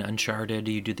in Uncharted,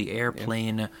 you do the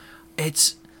airplane.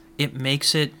 It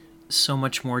makes it so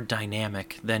much more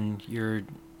dynamic than your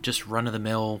just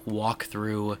run-of-the-mill walk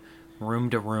through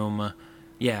room to room.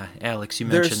 Yeah, Alex, you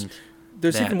mentioned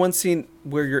There's that. even one scene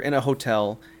where you're in a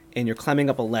hotel and you're climbing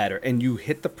up a ladder, and you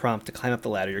hit the prompt to climb up the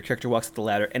ladder. Your character walks up the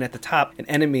ladder, and at the top, an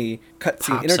enemy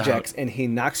cutscene Pops interjects, out. and he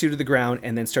knocks you to the ground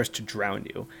and then starts to drown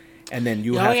you. And then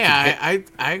you Oh have yeah, to hit...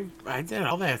 I did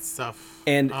all that stuff.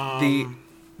 And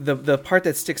the part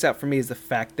that sticks out for me is the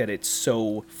fact that it's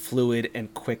so fluid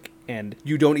and quick, and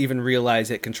you don't even realize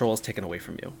that control is taken away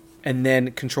from you. And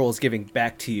then control is giving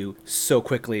back to you so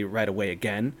quickly right away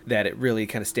again that it really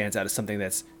kind of stands out as something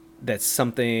that's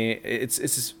something.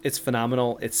 It's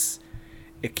phenomenal. It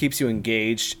keeps you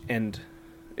engaged, and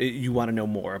you want to know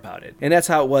more about it. And that's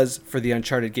how it was for the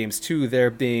Uncharted games too. There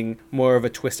being more of a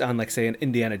twist on, like, say, an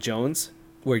Indiana Jones,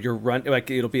 where you're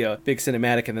it'll be a big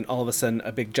cinematic, and then all of a sudden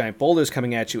a big giant boulder is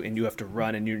coming at you, and you have to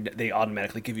run, and they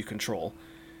automatically give you control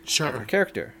of your Sure,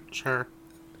 character. sure.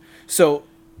 So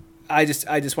I just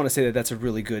want to say that that's a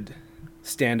really good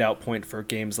standout point for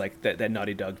games like that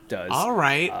Naughty Dog does. All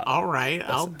right.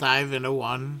 I'll dive into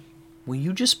one. Will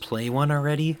you just play one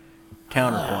already?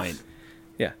 Counterpoint.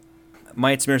 Yeah.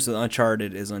 My experience with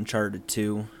Uncharted is Uncharted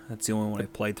 2. That's the only one I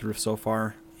played through so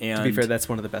far. And To be fair, that's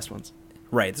one of the best ones.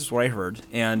 Right, this is what I heard.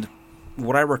 And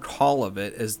what I recall of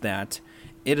it is that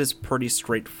it is pretty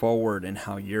straightforward in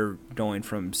how you're going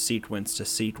from sequence to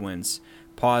sequence,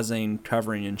 pausing,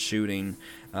 covering, and shooting,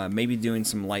 maybe doing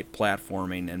some light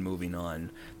platforming and moving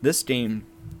on. This game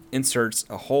inserts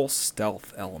a whole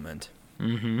stealth element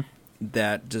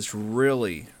that just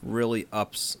really, really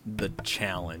ups the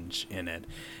challenge in it.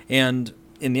 And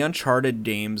in the Uncharted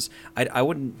games, I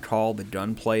wouldn't call the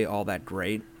gunplay all that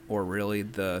great, or really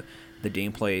the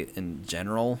gameplay in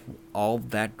general all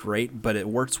that great, but it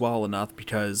works well enough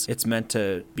because it's meant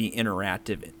to be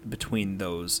interactive between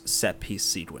those set piece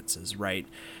sequences, right?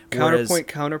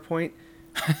 Counterpoint.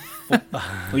 Well,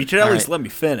 you should at least right. let me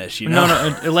finish, you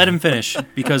know? No, let him finish,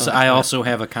 because I also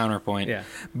have a counterpoint. Yeah.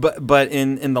 But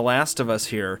in The Last of Us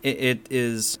here, it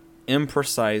is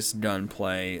imprecise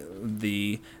gunplay.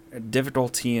 The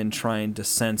difficulty in trying to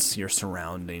sense your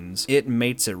surroundings, it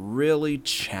makes it really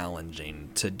challenging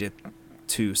to get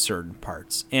to certain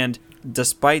parts. And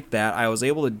despite that, I was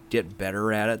able to get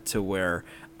better at it to where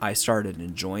I started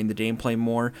enjoying the gameplay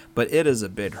more, but it is a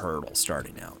big hurdle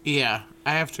starting out. Yeah,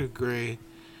 I have to agree.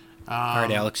 All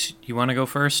right, Alex, you want to go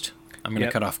first? I'm going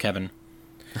to cut off Kevin.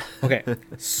 Okay,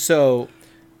 so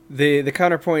the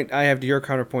counterpoint I have to your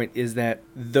counterpoint is that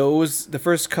the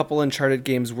first couple Uncharted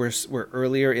games were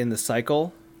earlier in the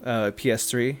cycle,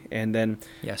 PS3, and then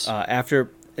Yes.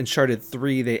 After Uncharted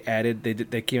 3,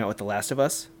 they came out with The Last of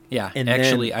Us. Yeah, and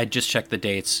actually, then, I just checked the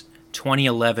dates.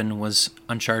 2011 was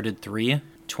Uncharted 3.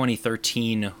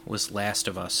 2013 was Last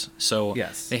of Us. So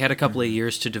Yes. they had a couple of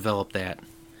years to develop that.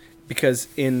 because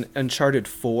in Uncharted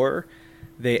 4,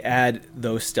 they add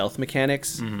those stealth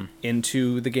mechanics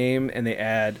into the game, and they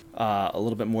add a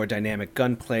little bit more dynamic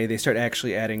gunplay. They start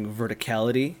actually adding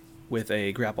verticality with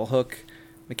a grapple hook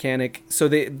mechanic. So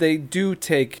they do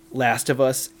take Last of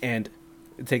Us and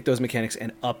take those mechanics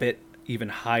and up it even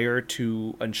higher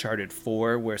to Uncharted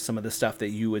 4, where some of the stuff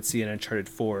that you would see in Uncharted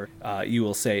 4, you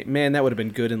will say, man, that would have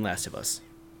been good in Last of Us.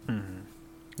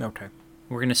 Okay.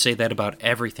 We're going to say that about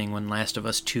everything when Last of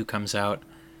Us 2 comes out.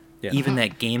 Yeah. Even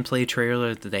that gameplay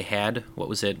trailer that they had, what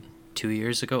was it, 2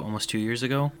 years ago? Almost 2 years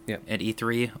ago? Yeah. At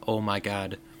E3? Oh my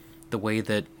god. The way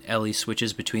that Ellie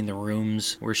switches between the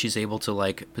rooms, where she's able to,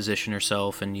 like, position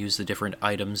herself and use the different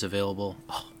items available.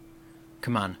 Oh,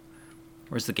 come on.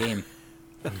 Where's the game?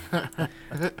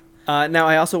 Now,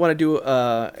 I also want to do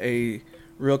a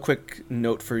real quick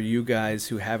note for you guys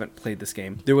who haven't played this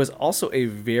game. There was also a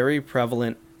very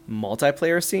prevalent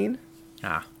multiplayer scene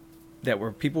that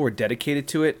where people were dedicated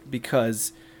to it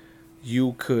because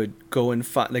you could go and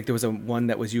find, like, there was one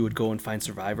that was you would go and find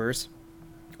survivors,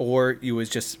 or you was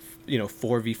just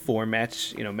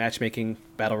 4v4 matchmaking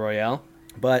battle royale.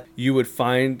 But you would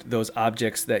find those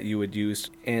objects that you would use,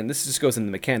 and this just goes into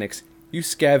the mechanics. You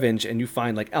scavenge and you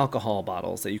find like alcohol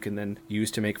bottles that you can then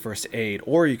use to make first aid,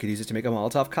 or you could use it to make a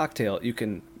Molotov cocktail. You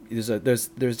can there's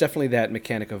definitely that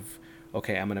mechanic of,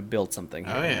 okay, I'm gonna build something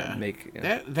here. Oh yeah, make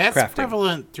that's crafting.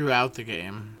 prevalent throughout the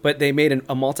game. But they made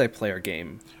a multiplayer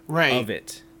game Right. of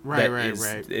it. Right, that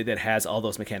right. That has all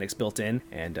those mechanics built in,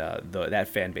 and that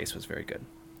fan base was very good.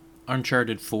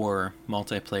 Uncharted 4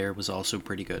 multiplayer was also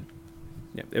pretty good.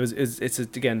 Yeah,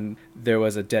 again, there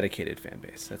was a dedicated fan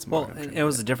base. That's more. Well, it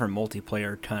was a different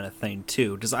multiplayer kind of thing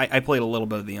too, because I played a little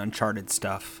bit of the Uncharted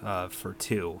stuff for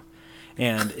 2,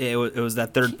 and it was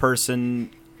that third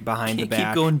person behind the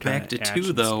back. Keep going back to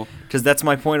 2 though, because that's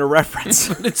my point of reference.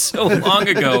 it's so long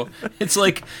ago. It's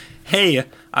like, hey,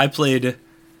 I played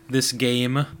this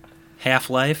game,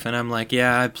 Half-Life, and I'm like,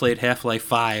 yeah, I played Half-Life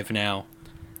 5 now.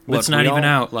 But it's not even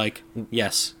out. Like,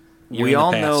 yes. We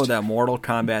all know that Mortal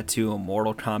Kombat 2 and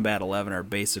Mortal Kombat 11 are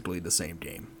basically the same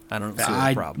game. I don't see what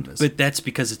the problem is. But that's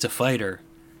because it's a fighter.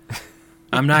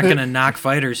 I'm not going to knock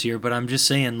fighters here, but I'm just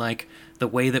saying, like, the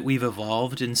way that we've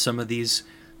evolved in some of these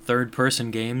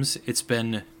third-person games, it's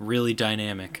been really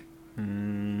dynamic.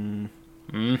 Agreed.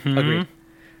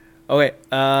 Okay.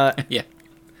 Yeah.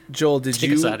 Joel, did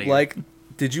Take us you outta here. like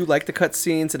the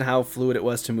cutscenes and how fluid it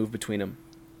was to move between them?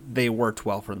 They worked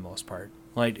well for the most part.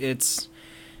 Like, it's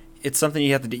something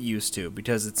you have to get used to,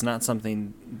 because it's not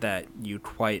something that you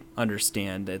quite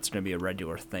understand that it's going to be a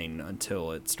regular thing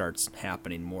until it starts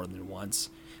happening more than once.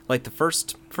 Like, the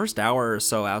first hour or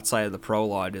so outside of the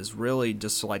prologue is really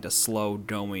just like a slow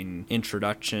going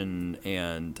introduction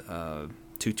and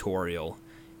tutorial,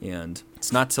 and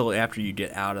it's not till after you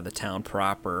get out of the town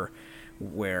proper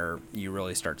where you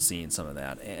really start seeing some of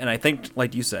that. And I think,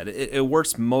 like you said, it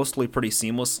works mostly pretty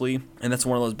seamlessly, and that's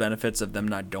one of those benefits of them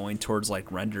not going towards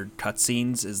like rendered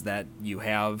cutscenes, is that you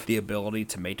have the ability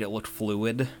to make it look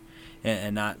fluid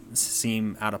and not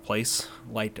seem out of place,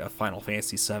 like a Final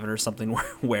Fantasy VII or something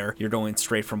where you're going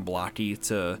straight from blocky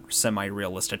to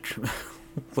semi-realistic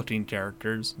looking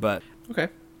characters. But Okay.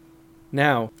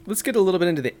 Now, let's get a little bit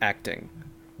into the acting.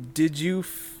 Did you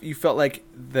felt like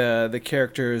the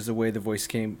characters, the way the voice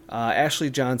came,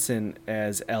 Ashley Johnson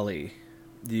as Ellie,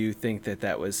 do you think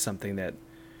that was something that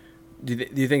do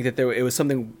you think that it was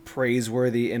something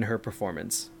praiseworthy in her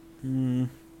performance?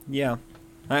 yeah,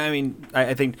 I mean,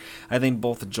 I think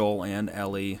both Joel and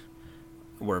Ellie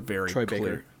were very Troy clear.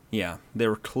 Baker. Yeah, they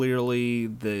were clearly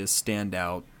the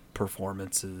standout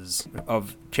performances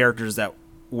of characters that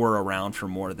were around for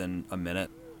more than a minute.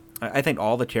 I think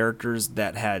all the characters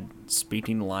that had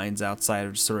speaking lines outside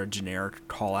of sort of generic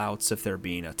call-outs if they're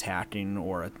being attacking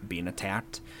or being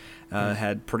attacked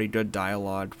had pretty good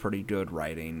dialogue, pretty good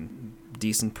writing,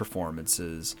 decent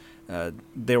performances.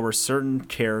 there were certain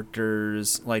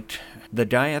characters, like the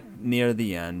guy near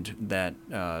the end that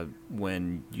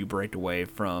when you break away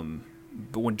from,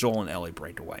 when Joel and Ellie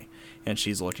break away, and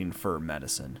she's looking for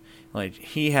medicine, like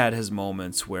he had his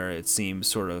moments where it seemed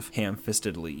sort of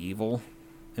ham-fistedly evil,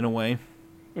 in a way.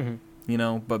 Mm-hmm. You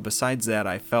know, but besides that,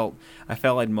 I felt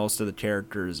like most of the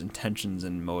characters' intentions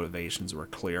and motivations were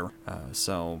clear.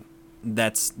 So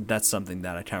that's something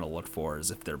that I kind of look for, is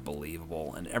if they're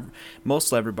believable, and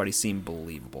most everybody seemed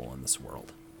believable in this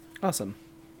world. Awesome.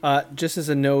 Just as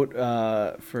a note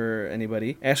for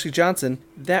anybody, Ashley Johnson,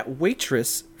 that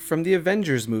waitress from the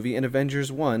Avengers movie in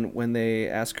Avengers 1, when they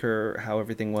ask her how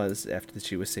everything was after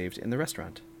she was saved in the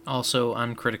restaurant. Also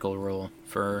on Critical Role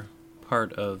for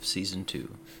part of season 2.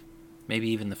 Maybe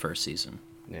even the first season.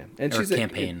 Yeah, and or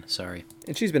campaign, sorry.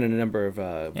 And she's been in a number of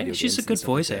video she's a games good and stuff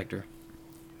voice like that. actor.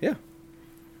 Yeah.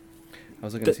 I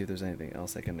was looking to see if there's anything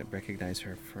else I can recognize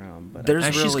her from, but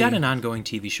She's got an ongoing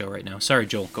TV show right now. Sorry,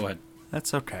 Joel, go ahead.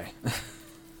 That's okay.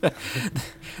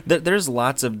 There's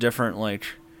lots of different, like,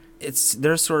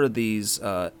 there's sort of these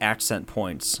accent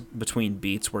points between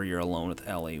beats where you're alone with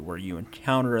Ellie, where you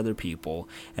encounter other people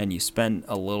and you spend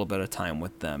a little bit of time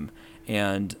with them,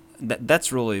 and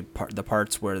that's really the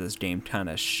parts where this game kind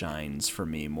of shines for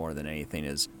me more than anything.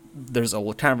 Is there's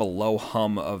a kind of a low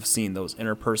hum of seeing those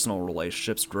interpersonal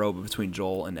relationships grow between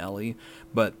Joel and Ellie,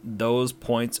 but those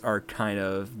points are kind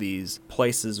of these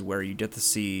places where you get to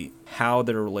see how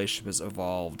their relationship has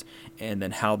evolved and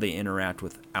then how they interact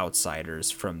with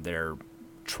outsiders from their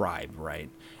tribe,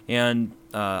 right? And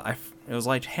it was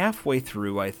like halfway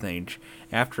through, I think,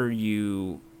 after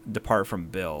you depart from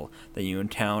Bill, that you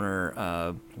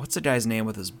encounter what's the guy's name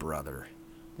with his brother?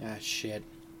 Ah, shit.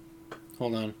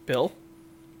 Hold on. Bill?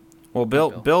 Well,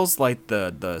 Bill's like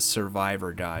the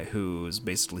survivor guy who's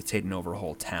basically taken over a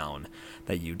whole town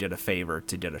that you did a favor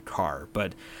to get a car.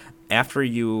 But after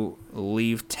you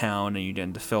leave town and you get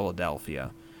into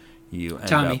Philadelphia, you end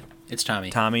Tommy. up... It's Tommy.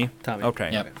 Tommy? Tommy.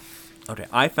 Okay. Yep. Okay,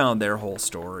 I found their whole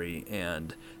story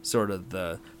and sort of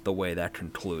the way that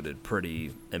concluded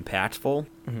pretty impactful.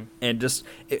 Mm-hmm. And just,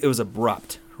 it was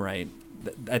abrupt, right?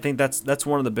 I think that's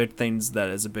one of the big things that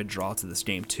is a big draw to this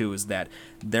game, too, is that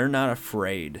they're not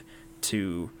afraid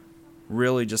to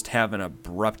really just have an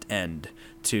abrupt end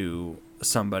to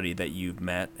somebody that you've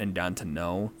met and gotten to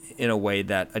know in a way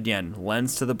that, again,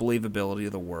 lends to the believability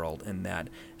of the world, and that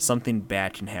something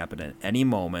bad can happen at any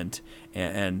moment,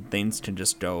 and things can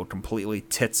just go completely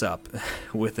tits up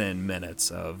within minutes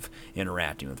of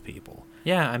interacting with people.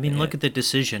 Yeah, I mean, look at the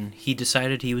decision. He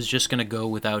decided he was just going to go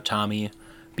without Tommy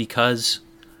because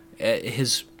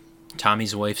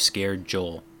Tommy's wife scared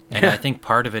Joel. And I think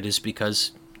part of it is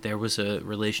because there was a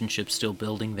relationship still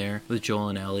building there with Joel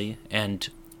and Ellie, and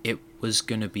it was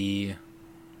going to be,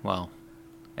 well,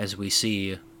 as we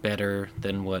see, better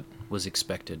than what was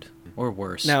expected, or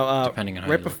worse, now, depending on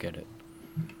how you look at it.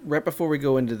 Right before we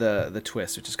go into the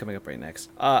twist, which is coming up right next,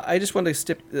 I just wanted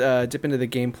to dip into the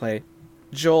gameplay.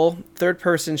 Joel,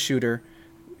 third-person shooter.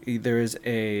 There is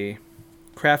a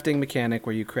crafting mechanic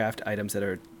where you craft items that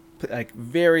are like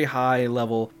very high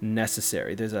level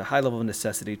necessary. There's a high level of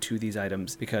necessity to these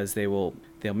items because they'll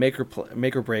make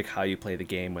or break how you play the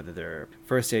game. Whether they're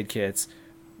first aid kits,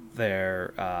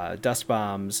 they're dust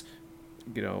bombs,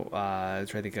 I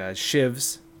think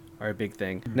shivs are a big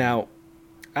thing. Mm-hmm. Now,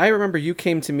 I remember you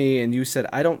came to me and you said,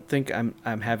 "I don't think I'm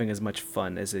having as much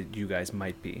fun as you guys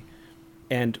might be,"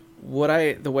 and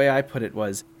the way I put it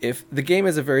was, if the game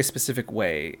is a very specific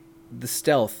way, the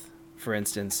stealth, for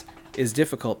instance, is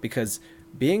difficult because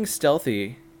being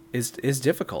stealthy is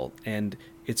difficult, and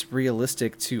it's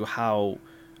realistic to how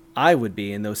I would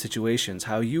be in those situations,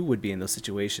 how you would be in those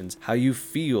situations, how you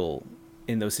feel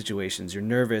in those situations. You're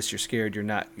nervous, you're scared,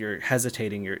 you're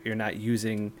hesitating, you're not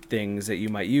using things that you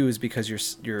might use because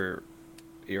you're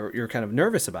kind of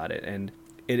nervous about it. And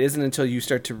it isn't until you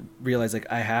start to realize, like,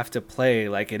 I have to play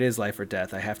like it is life or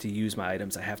death, I have to use my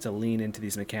items, I have to lean into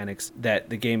these mechanics, that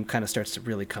the game kind of starts to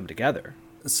really come together.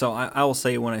 So I will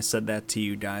say, when I said that to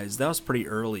you guys, that was pretty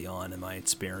early on in my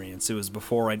experience. It was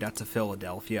before I got to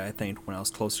Philadelphia, I think, when I was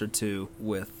closer to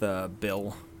with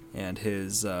Bill and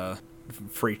his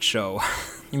freak show.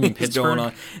 You mean Pittsburgh? Going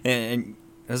on. And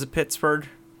was it Pittsburgh?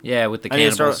 Yeah, with the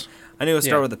cannibals. I knew it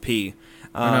started with a P.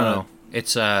 No.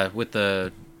 It's with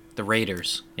the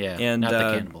Raiders. Yeah, and, not the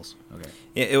cannibals. Okay.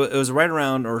 It was right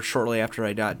around or shortly after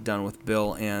I got done with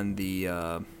Bill and the,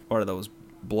 what are those,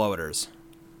 bloaters?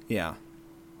 Yeah.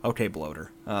 Okay,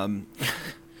 bloater.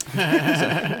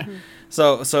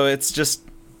 So it's just,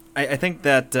 I think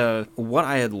that what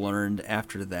I had learned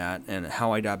after that and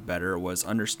how I got better was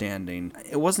understanding,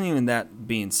 it wasn't even that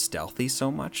being stealthy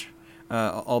so much.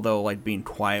 although like being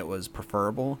quiet was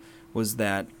preferable, was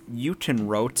that you can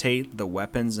rotate the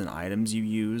weapons and items you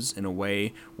use in a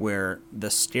way where the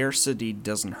scarcity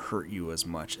doesn't hurt you as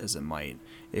much as it might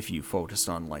if you focused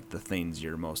on like the things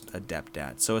you're most adept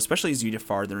at. So especially as you get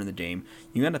farther in the game,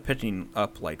 you end up picking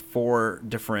up like 4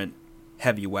 different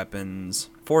heavy weapons,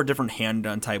 4 different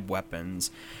handgun type weapons,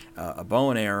 a bow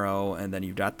and arrow, and then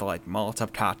you've got the like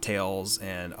Molotov cocktails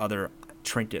and other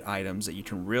trinket items that you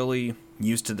can really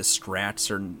use to distract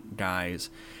certain guys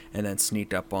and then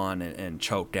sneak up on and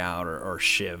choke out or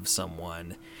shiv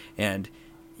someone. And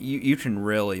you can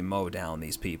really mow down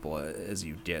these people as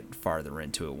you get farther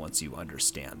into it once you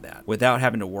understand that, without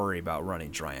having to worry about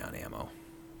running dry on ammo.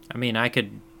 I mean, I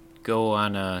could go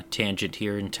on a tangent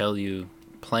here and tell you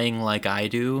playing like I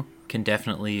do can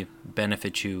definitely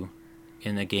benefit you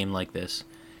in a game like this,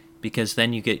 because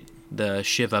then you get the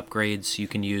shiv upgrades. You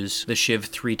can use the shiv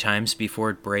 3 times before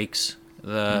it breaks.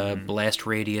 The blast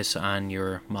radius on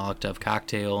your Molotov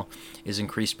cocktail is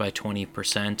increased by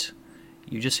 20%.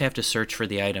 You just have to search for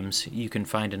the items. You can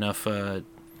find enough,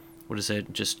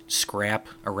 just scrap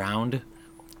around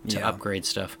to upgrade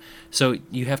stuff. So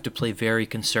you have to play very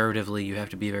conservatively. You have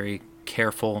to be very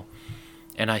careful.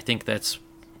 And I think that's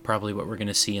probably what we're going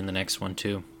to see in the next one,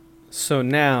 too. So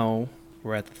now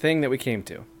we're at the thing that we came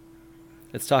to.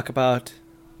 Let's talk about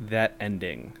that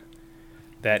ending.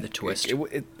 The twist.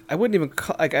 I wouldn't even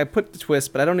call, like, I put the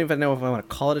twist, but I don't even know if I want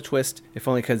to call it a twist. If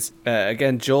only because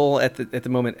again, Joel at the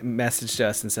moment messaged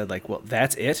us and said like, "Well,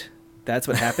 that's it. That's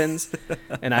what happens."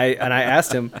 and I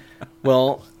asked him,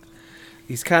 "Well,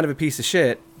 he's kind of a piece of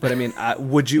shit, but I mean,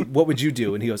 what would you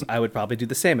do?" And he goes, "I would probably do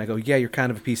the same." I go, "Yeah, you're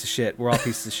kind of a piece of shit. We're all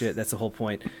pieces of shit. That's the whole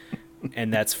point,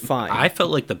 and that's fine." I felt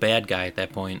like the bad guy at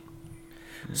that point.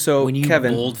 So when you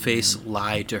Kevin, bold-face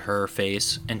lie to her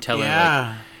face and tell her Yeah.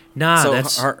 like, "Nah, So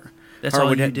that's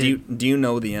all you did." Do you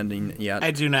know the ending yet?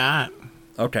 I do not.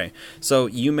 Okay, so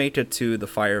you make it to the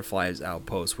Fireflies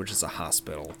outpost, which is a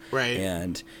hospital. Right.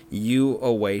 And you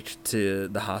awake to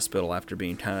the hospital after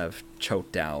being kind of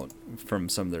choked out from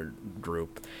some of their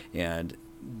group. And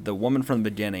the woman from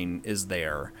the beginning is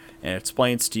there and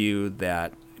explains to you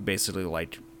that basically,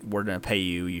 like, we're going to pay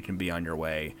you, you can be on your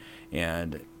way.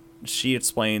 And she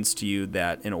explains to you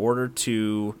that in order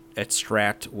to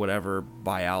extract whatever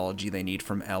biology they need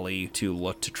from Ellie to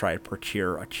look to try to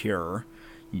procure a cure,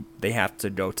 they have to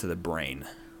go to the brain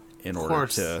in order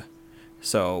to.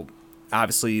 So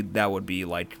obviously that would be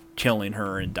like killing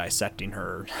her and dissecting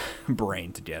her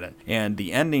brain to get it. And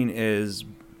the ending is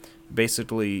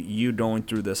basically you going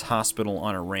through this hospital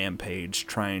on a rampage,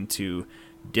 trying to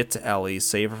get to Ellie,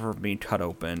 save her from being cut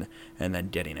open, and then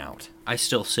getting out. I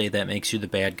still say that makes you the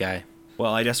bad guy.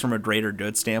 Well, I guess from a greater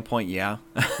good standpoint, yeah.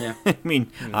 Yeah. I mean,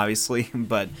 obviously,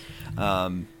 but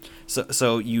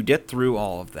so you get through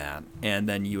all of that, and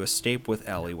then you escape with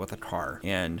Ellie with a car.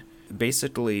 And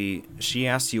basically, she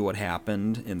asks you what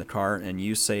happened in the car, and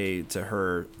you say to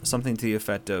her something to the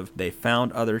effect of, they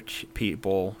found other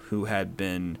people who had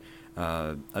been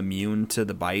immune to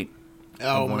the bite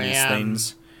of one of these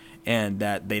things, and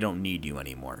that they don't need you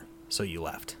anymore. So you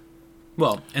left.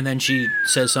 Well, and then she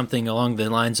says something along the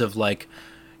lines of like,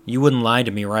 "You wouldn't lie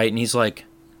to me, right?" And he's like,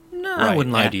 "No, I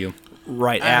wouldn't lie to you."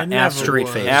 Right. I never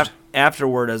straight-faced.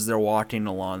 Afterward, as they're walking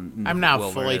along, I'm now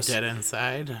fully wilderness, dead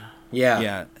inside.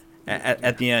 Yeah.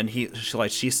 At the end,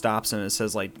 she stops and it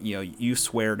says like, you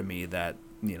swear to me that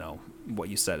what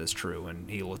you said is true, and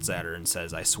he looks at her and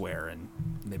says, "I swear," and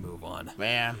they move on.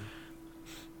 Man.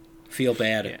 Feel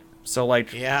bad. Yeah. So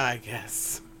like, Yeah, I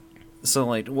guess. so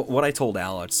like, what I told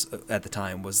Alex at the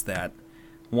time was that,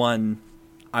 one,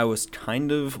 I was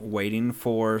kind of waiting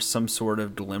for some sort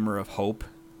of glimmer of hope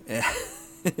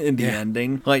in the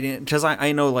ending, like, because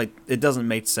I know like it doesn't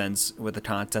make sense with the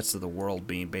context of the world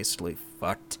being basically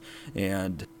fucked,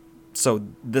 and so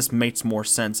this makes more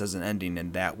sense as an ending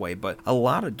in that way. But a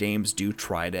lot of games do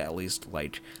try to at least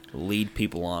like lead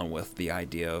people on with the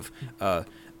idea of a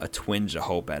twinge of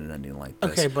hope at an ending like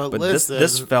this. Okay, but this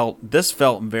listen. this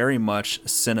felt very much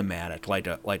cinematic, like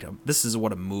a this is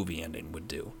what a movie ending would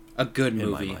do. A good In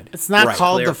my movie. mind. It's not Right.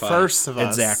 called Clarify. The First of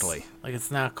Us. Exactly. Like,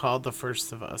 it's not called The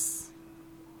First of Us.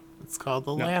 It's called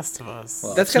The Last of Us.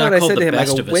 Well, That's it's kind of not what I called said to The him. I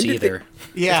Best go, of Us when did either.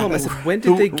 Yeah. I told him, I said, when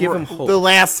did they give him hope? The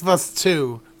Last of Us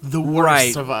 2. The Worst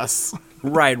Right. of Us.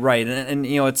 Right, and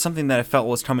it's something that I felt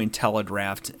was coming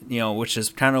telegraphed, which is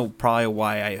kind of probably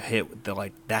why I hit the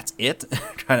like, that's it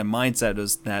kind of mindset,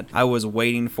 is that I was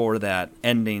waiting for that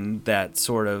ending, that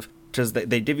sort of, because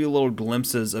they give you little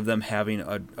glimpses of them having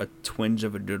a twinge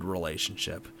of a good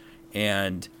relationship,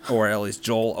 or at least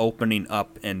Joel opening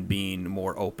up and being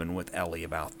more open with Ellie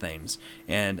about things.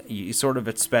 And you sort of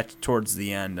expect towards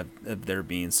the end of there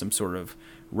being some sort of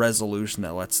resolution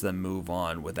that lets them move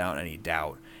on without any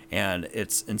doubt. And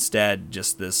it's instead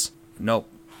just this, nope,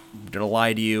 I'm gonna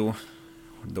lie to you.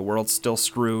 The world's still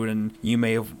screwed, and you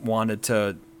may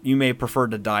prefer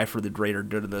to die for the greater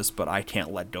good of this, but I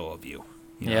can't let go of you.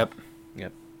 You know?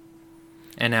 Yep.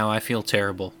 And now I feel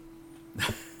terrible.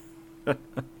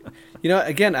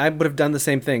 Again, I would have done the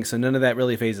same thing, so none of that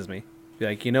really phases me. Be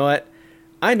like, you know what?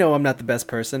 I know I'm not the best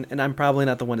person, and I'm probably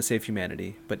not the one to save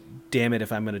humanity, but damn it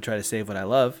if I'm going to try to save what I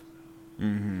love.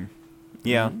 Mm-hmm.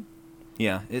 Yeah. Mm-hmm.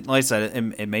 Yeah. Like I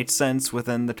said, it made sense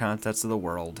within the context of the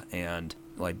world, and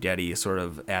like Getty sort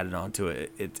of added on to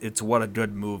it. It's what a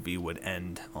good movie would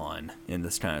end on in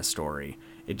this kind of story.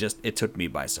 It took me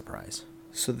by surprise.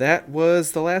 So that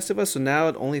was The Last of Us, so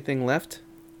now the only thing left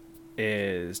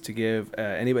is to give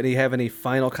anybody have any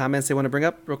final comments they want to bring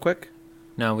up real quick?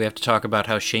 No, we have to talk about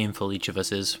how shameful each of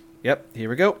us is. Yep, here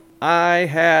we go. I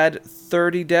had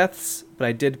 30 deaths, but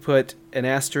I did put an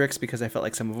asterisk because I felt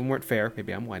like some of them weren't fair.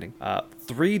 Maybe I'm whining.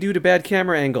 3 due to bad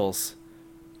camera angles,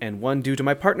 and 1 due to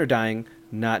my partner dying,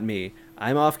 not me.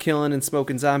 I'm off killing and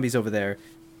smoking zombies over there,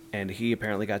 and he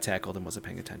apparently got tackled and wasn't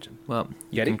paying attention. Well,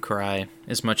 you can cry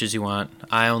as much as you want.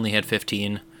 I only had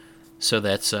 15, so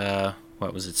that's,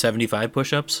 75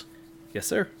 push-ups? Yes,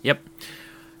 sir. Yep.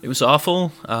 It was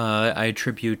awful. I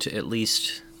attribute at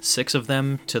least 6 of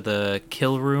them to the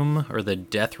kill room, or the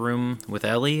death room with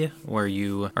Ellie, where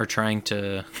you are trying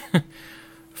to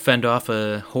fend off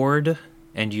a horde,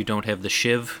 and you don't have the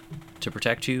shiv to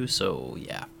protect you, so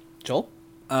yeah. Joel?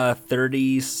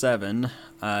 37.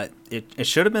 It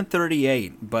should have been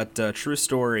 38, but true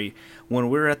story, when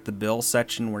we were at the Bill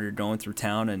section where you're going through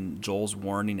town and Joel's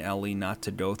warning Ellie not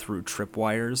to go through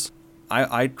tripwires,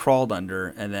 I crawled under,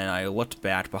 and then I looked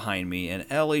back behind me, and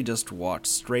Ellie just walked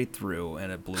straight through,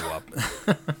 and it blew up.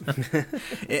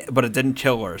 But it didn't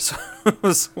kill her, so it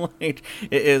was like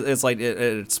it's like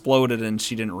it exploded, and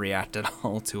she didn't react at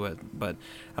all to it. But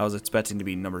I was expecting to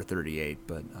be number 38,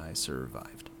 but I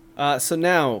survived. So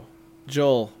now,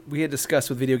 Joel, we had discussed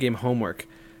with video game homework.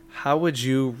 How would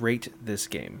you rate this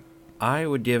game? I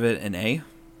would give it an A.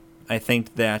 I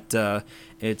think that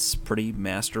it's pretty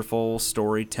masterful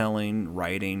storytelling,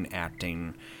 writing,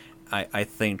 acting. I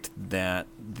think that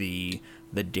the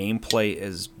gameplay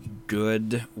is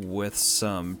good with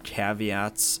some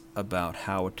caveats about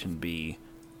how it can be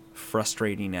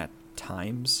frustrating at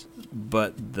times,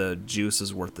 but the juice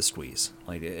is worth the squeeze.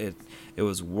 Like it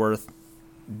was worth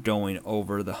going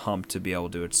over the hump to be able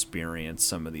to experience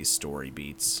some of these story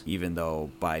beats, even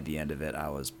though by the end of it I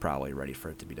was probably ready for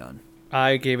it to be done.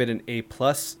 I gave it an A+,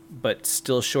 but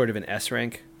still short of an S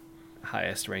rank.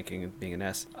 Highest ranking being an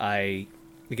S.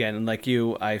 Again, like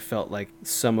you, I felt like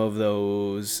some of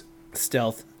those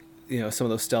stealth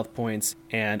points,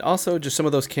 and also just some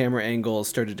of those camera angles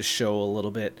started to show a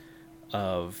little bit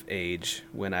of age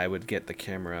when I would get the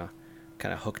camera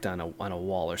kind of hooked on a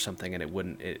wall or something, and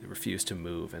it refused to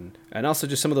move, and also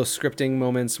just some of those scripting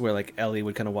moments where like Ellie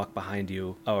would kind of walk behind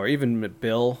you, or even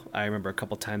Bill. I remember a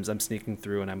couple times I'm sneaking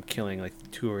through and I'm killing like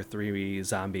 2 or 3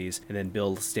 zombies, and then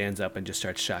Bill stands up and just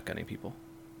starts shotgunning people.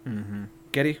 Mm-hmm.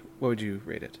 Getty, what would you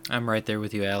rate it? I'm right there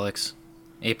with you, Alex.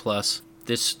 A+.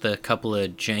 The couple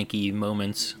of janky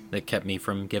moments that kept me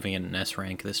from giving it an S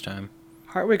rank this time.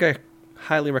 Hartwig, I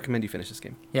highly recommend you finish this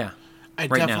game. Yeah. I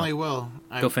right definitely now. will.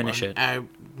 Go finish it. I'm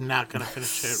not going to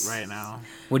finish it right now.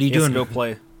 What are you doing? Go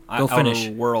play. Go finish.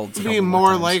 Worlds. To be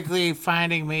more likely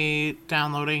finding me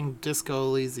downloading Disco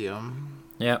Elysium.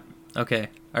 Yep. Okay.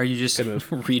 Are you just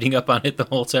reading up on it the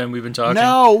whole time we've been talking?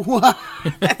 No.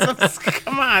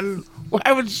 Come on.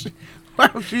 Why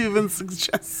would you even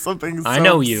suggest something so I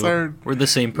know absurd? you. We're the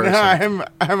same person. No,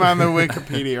 I'm on the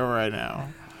Wikipedia right now.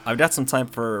 I've got some time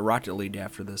for Rocket League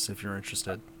after this if you're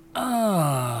interested.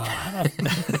 Oh.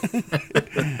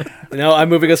 No, I'm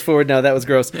moving us forward now. That was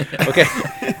gross. Okay.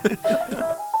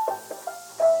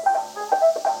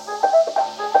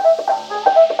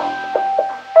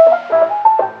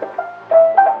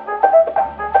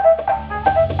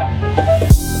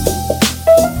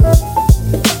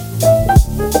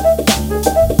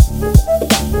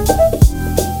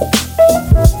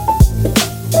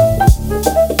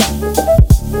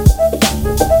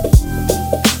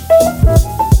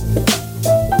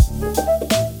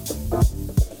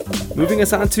 Moving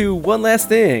us on to one last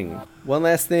thing. One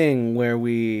last thing where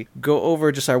we go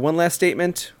over just our one last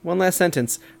statement, one last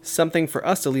sentence, something for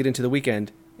us to lead into the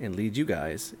weekend and lead you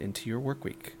guys into your work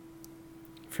week.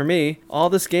 For me,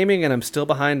 all this gaming and I'm still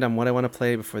behind on what I want to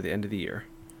play before the end of the year.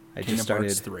 I just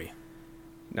started 3.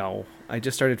 No, I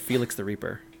just started Felix the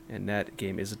Reaper, and that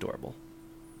game is adorable.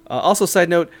 Also, side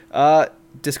note,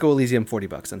 Disco Elysium,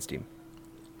 $40 on Steam.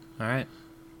 All right.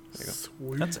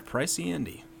 Sweet. That's a pricey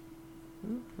indie.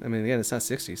 I mean, again, it's not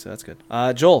 60, so that's good.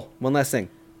 Joel, one last thing.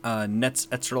 Net's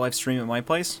Extra Life stream at my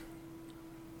place.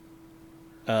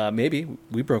 Maybe.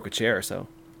 We broke a chair, so.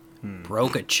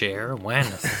 Broke a chair? When?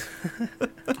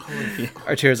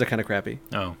 Our chairs are kind of crappy.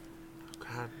 Oh.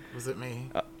 God, was it me?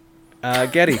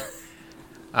 Getty.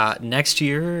 Next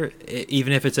year,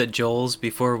 even if it's at Joel's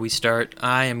before we start,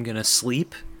 I am going to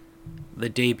sleep the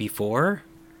day before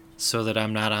so that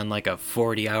I'm not on like a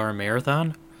 40-hour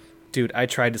marathon. Dude, I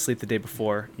tried to sleep the day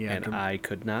before, and I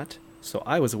could not. So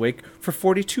I was awake for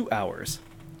 42 hours.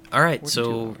 All right, 42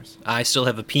 so hours. I still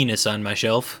have a penis on my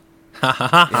shelf. Ha ha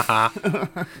ha ha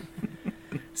ha.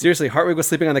 Seriously, Hartwig was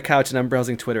sleeping on the couch, and I'm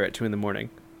browsing Twitter at 2 in the morning.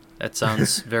 That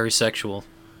sounds very sexual.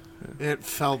 It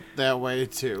felt that way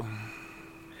too.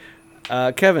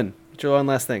 Kevin, your one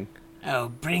last thing. Oh,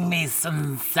 bring me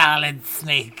some Solid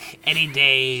Snake. Any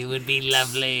day would be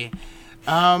lovely.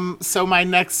 So my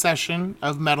next session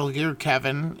of Metal Gear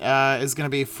Kevin is going to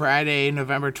be Friday,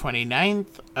 November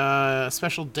 29th, a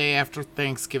special day after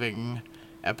Thanksgiving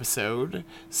episode.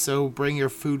 So bring your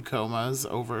food comas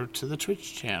over to the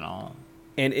Twitch channel.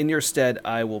 And in your stead,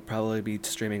 I will probably be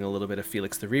streaming a little bit of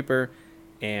Felix the Reaper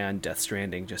and Death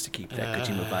Stranding just to keep that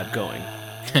Kojima vibe going.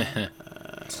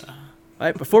 All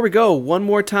right, before we go, one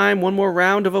more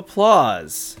round of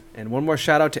applause. And one more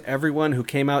shout out to everyone who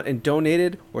came out and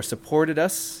donated or supported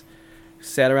us,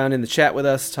 sat around in the chat with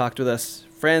us, talked with us,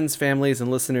 friends, families,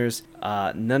 and listeners.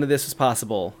 None of this was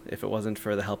possible if it wasn't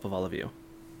for the help of all of you.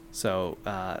 So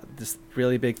this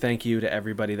really big thank you to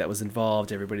everybody that was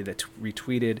involved, everybody that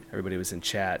retweeted, everybody who was in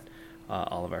chat,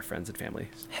 all of our friends and family.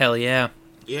 Hell yeah.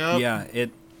 Yep. Yeah,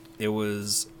 it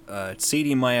was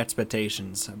exceeding my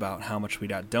expectations about how much we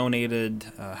got donated,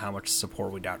 how much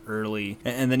support we got early,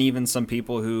 and then even some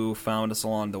people who found us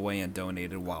along the way and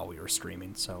donated while we were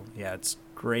streaming. So yeah, it's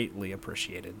greatly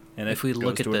appreciated, and If we goes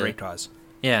look at to a the- great cause.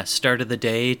 Yeah, start of the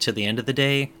day to the end of the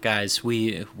day. Guys,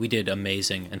 we did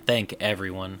amazing. And thank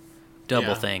everyone. Double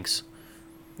Yeah. thanks.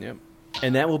 Yep.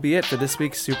 And that will be it for this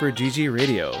week's Super GG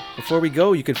Radio. Before we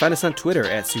go, you can find us on Twitter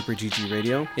at Super GG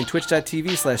Radio and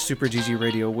twitch.tv/Super GG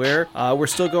Radio, where we're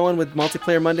still going with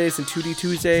Multiplayer Mondays and 2D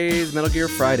Tuesdays, Metal Gear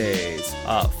Fridays.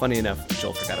 Funny enough,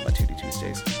 Joel forgot about 2D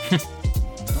Tuesdays.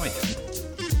 No, I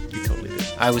didn't. You totally did.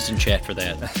 I was in chat for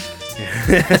that.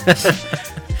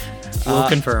 We'll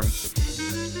confirm.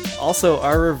 Also,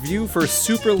 our review for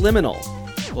Superliminal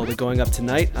will be going up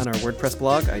tonight on our WordPress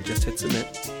blog. I just hit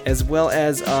submit. As well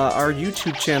as our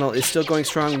YouTube channel is still going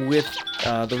strong with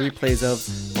the replays of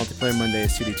Multiplayer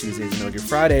Mondays, 2D Tuesdays, and Metal Gear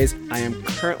Fridays. I am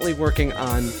currently working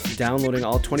on downloading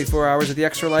all 24 hours of the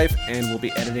Extra Life, and we'll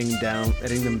be editing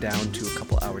them down to a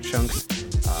couple hour chunks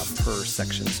per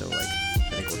section. So, like, I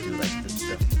think we'll do like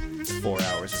the 4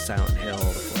 hours of Silent Hill, the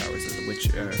 4 hours of the Witch,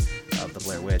 of the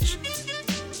Blair Witch,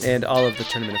 and all of the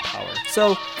Tournament of Power.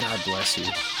 So, God bless you.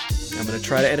 I'm going to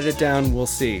try to edit it down. We'll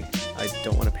see. I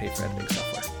don't want to pay for editing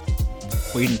software.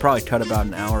 Well, you can probably cut about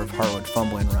an hour of Harwood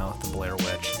fumbling around with the Blair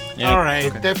Witch. Yeah. All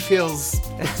right, that feels,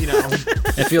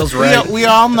 It feels right. we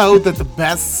all know that the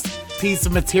best piece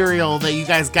of material that you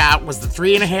guys got was the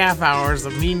 3.5 hours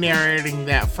of me narrating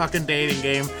that fucking dating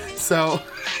game. So,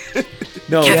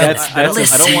 No, that's I don't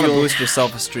want to real- boost your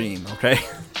self-esteem, okay?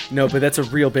 No, but that's a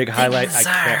real big highlight. I Things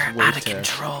can't are out wait of to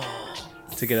control.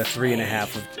 get a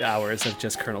 3.5 hours of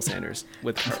just Colonel Sanders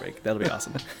with Hartwig. That'll be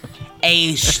awesome.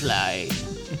 Ashley.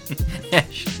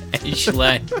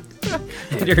 Ashley.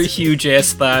 And her huge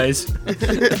ass thighs.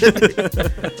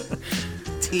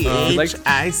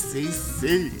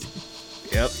 THICC.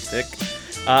 Yep, sick.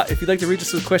 If you'd like to reach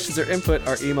us with questions or input,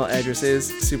 our email address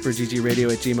is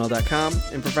superggradio@gmail.com,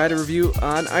 and provide a review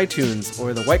on iTunes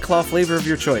or the White Claw flavor of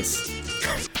your choice.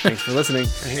 Thanks for listening.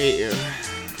 I hate you.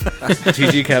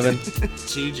 GG, Kevin.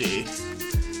 GG.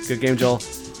 Good game, Joel.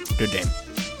 Good game.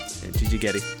 And GG,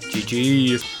 Getty.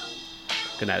 GG.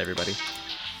 Good night, everybody.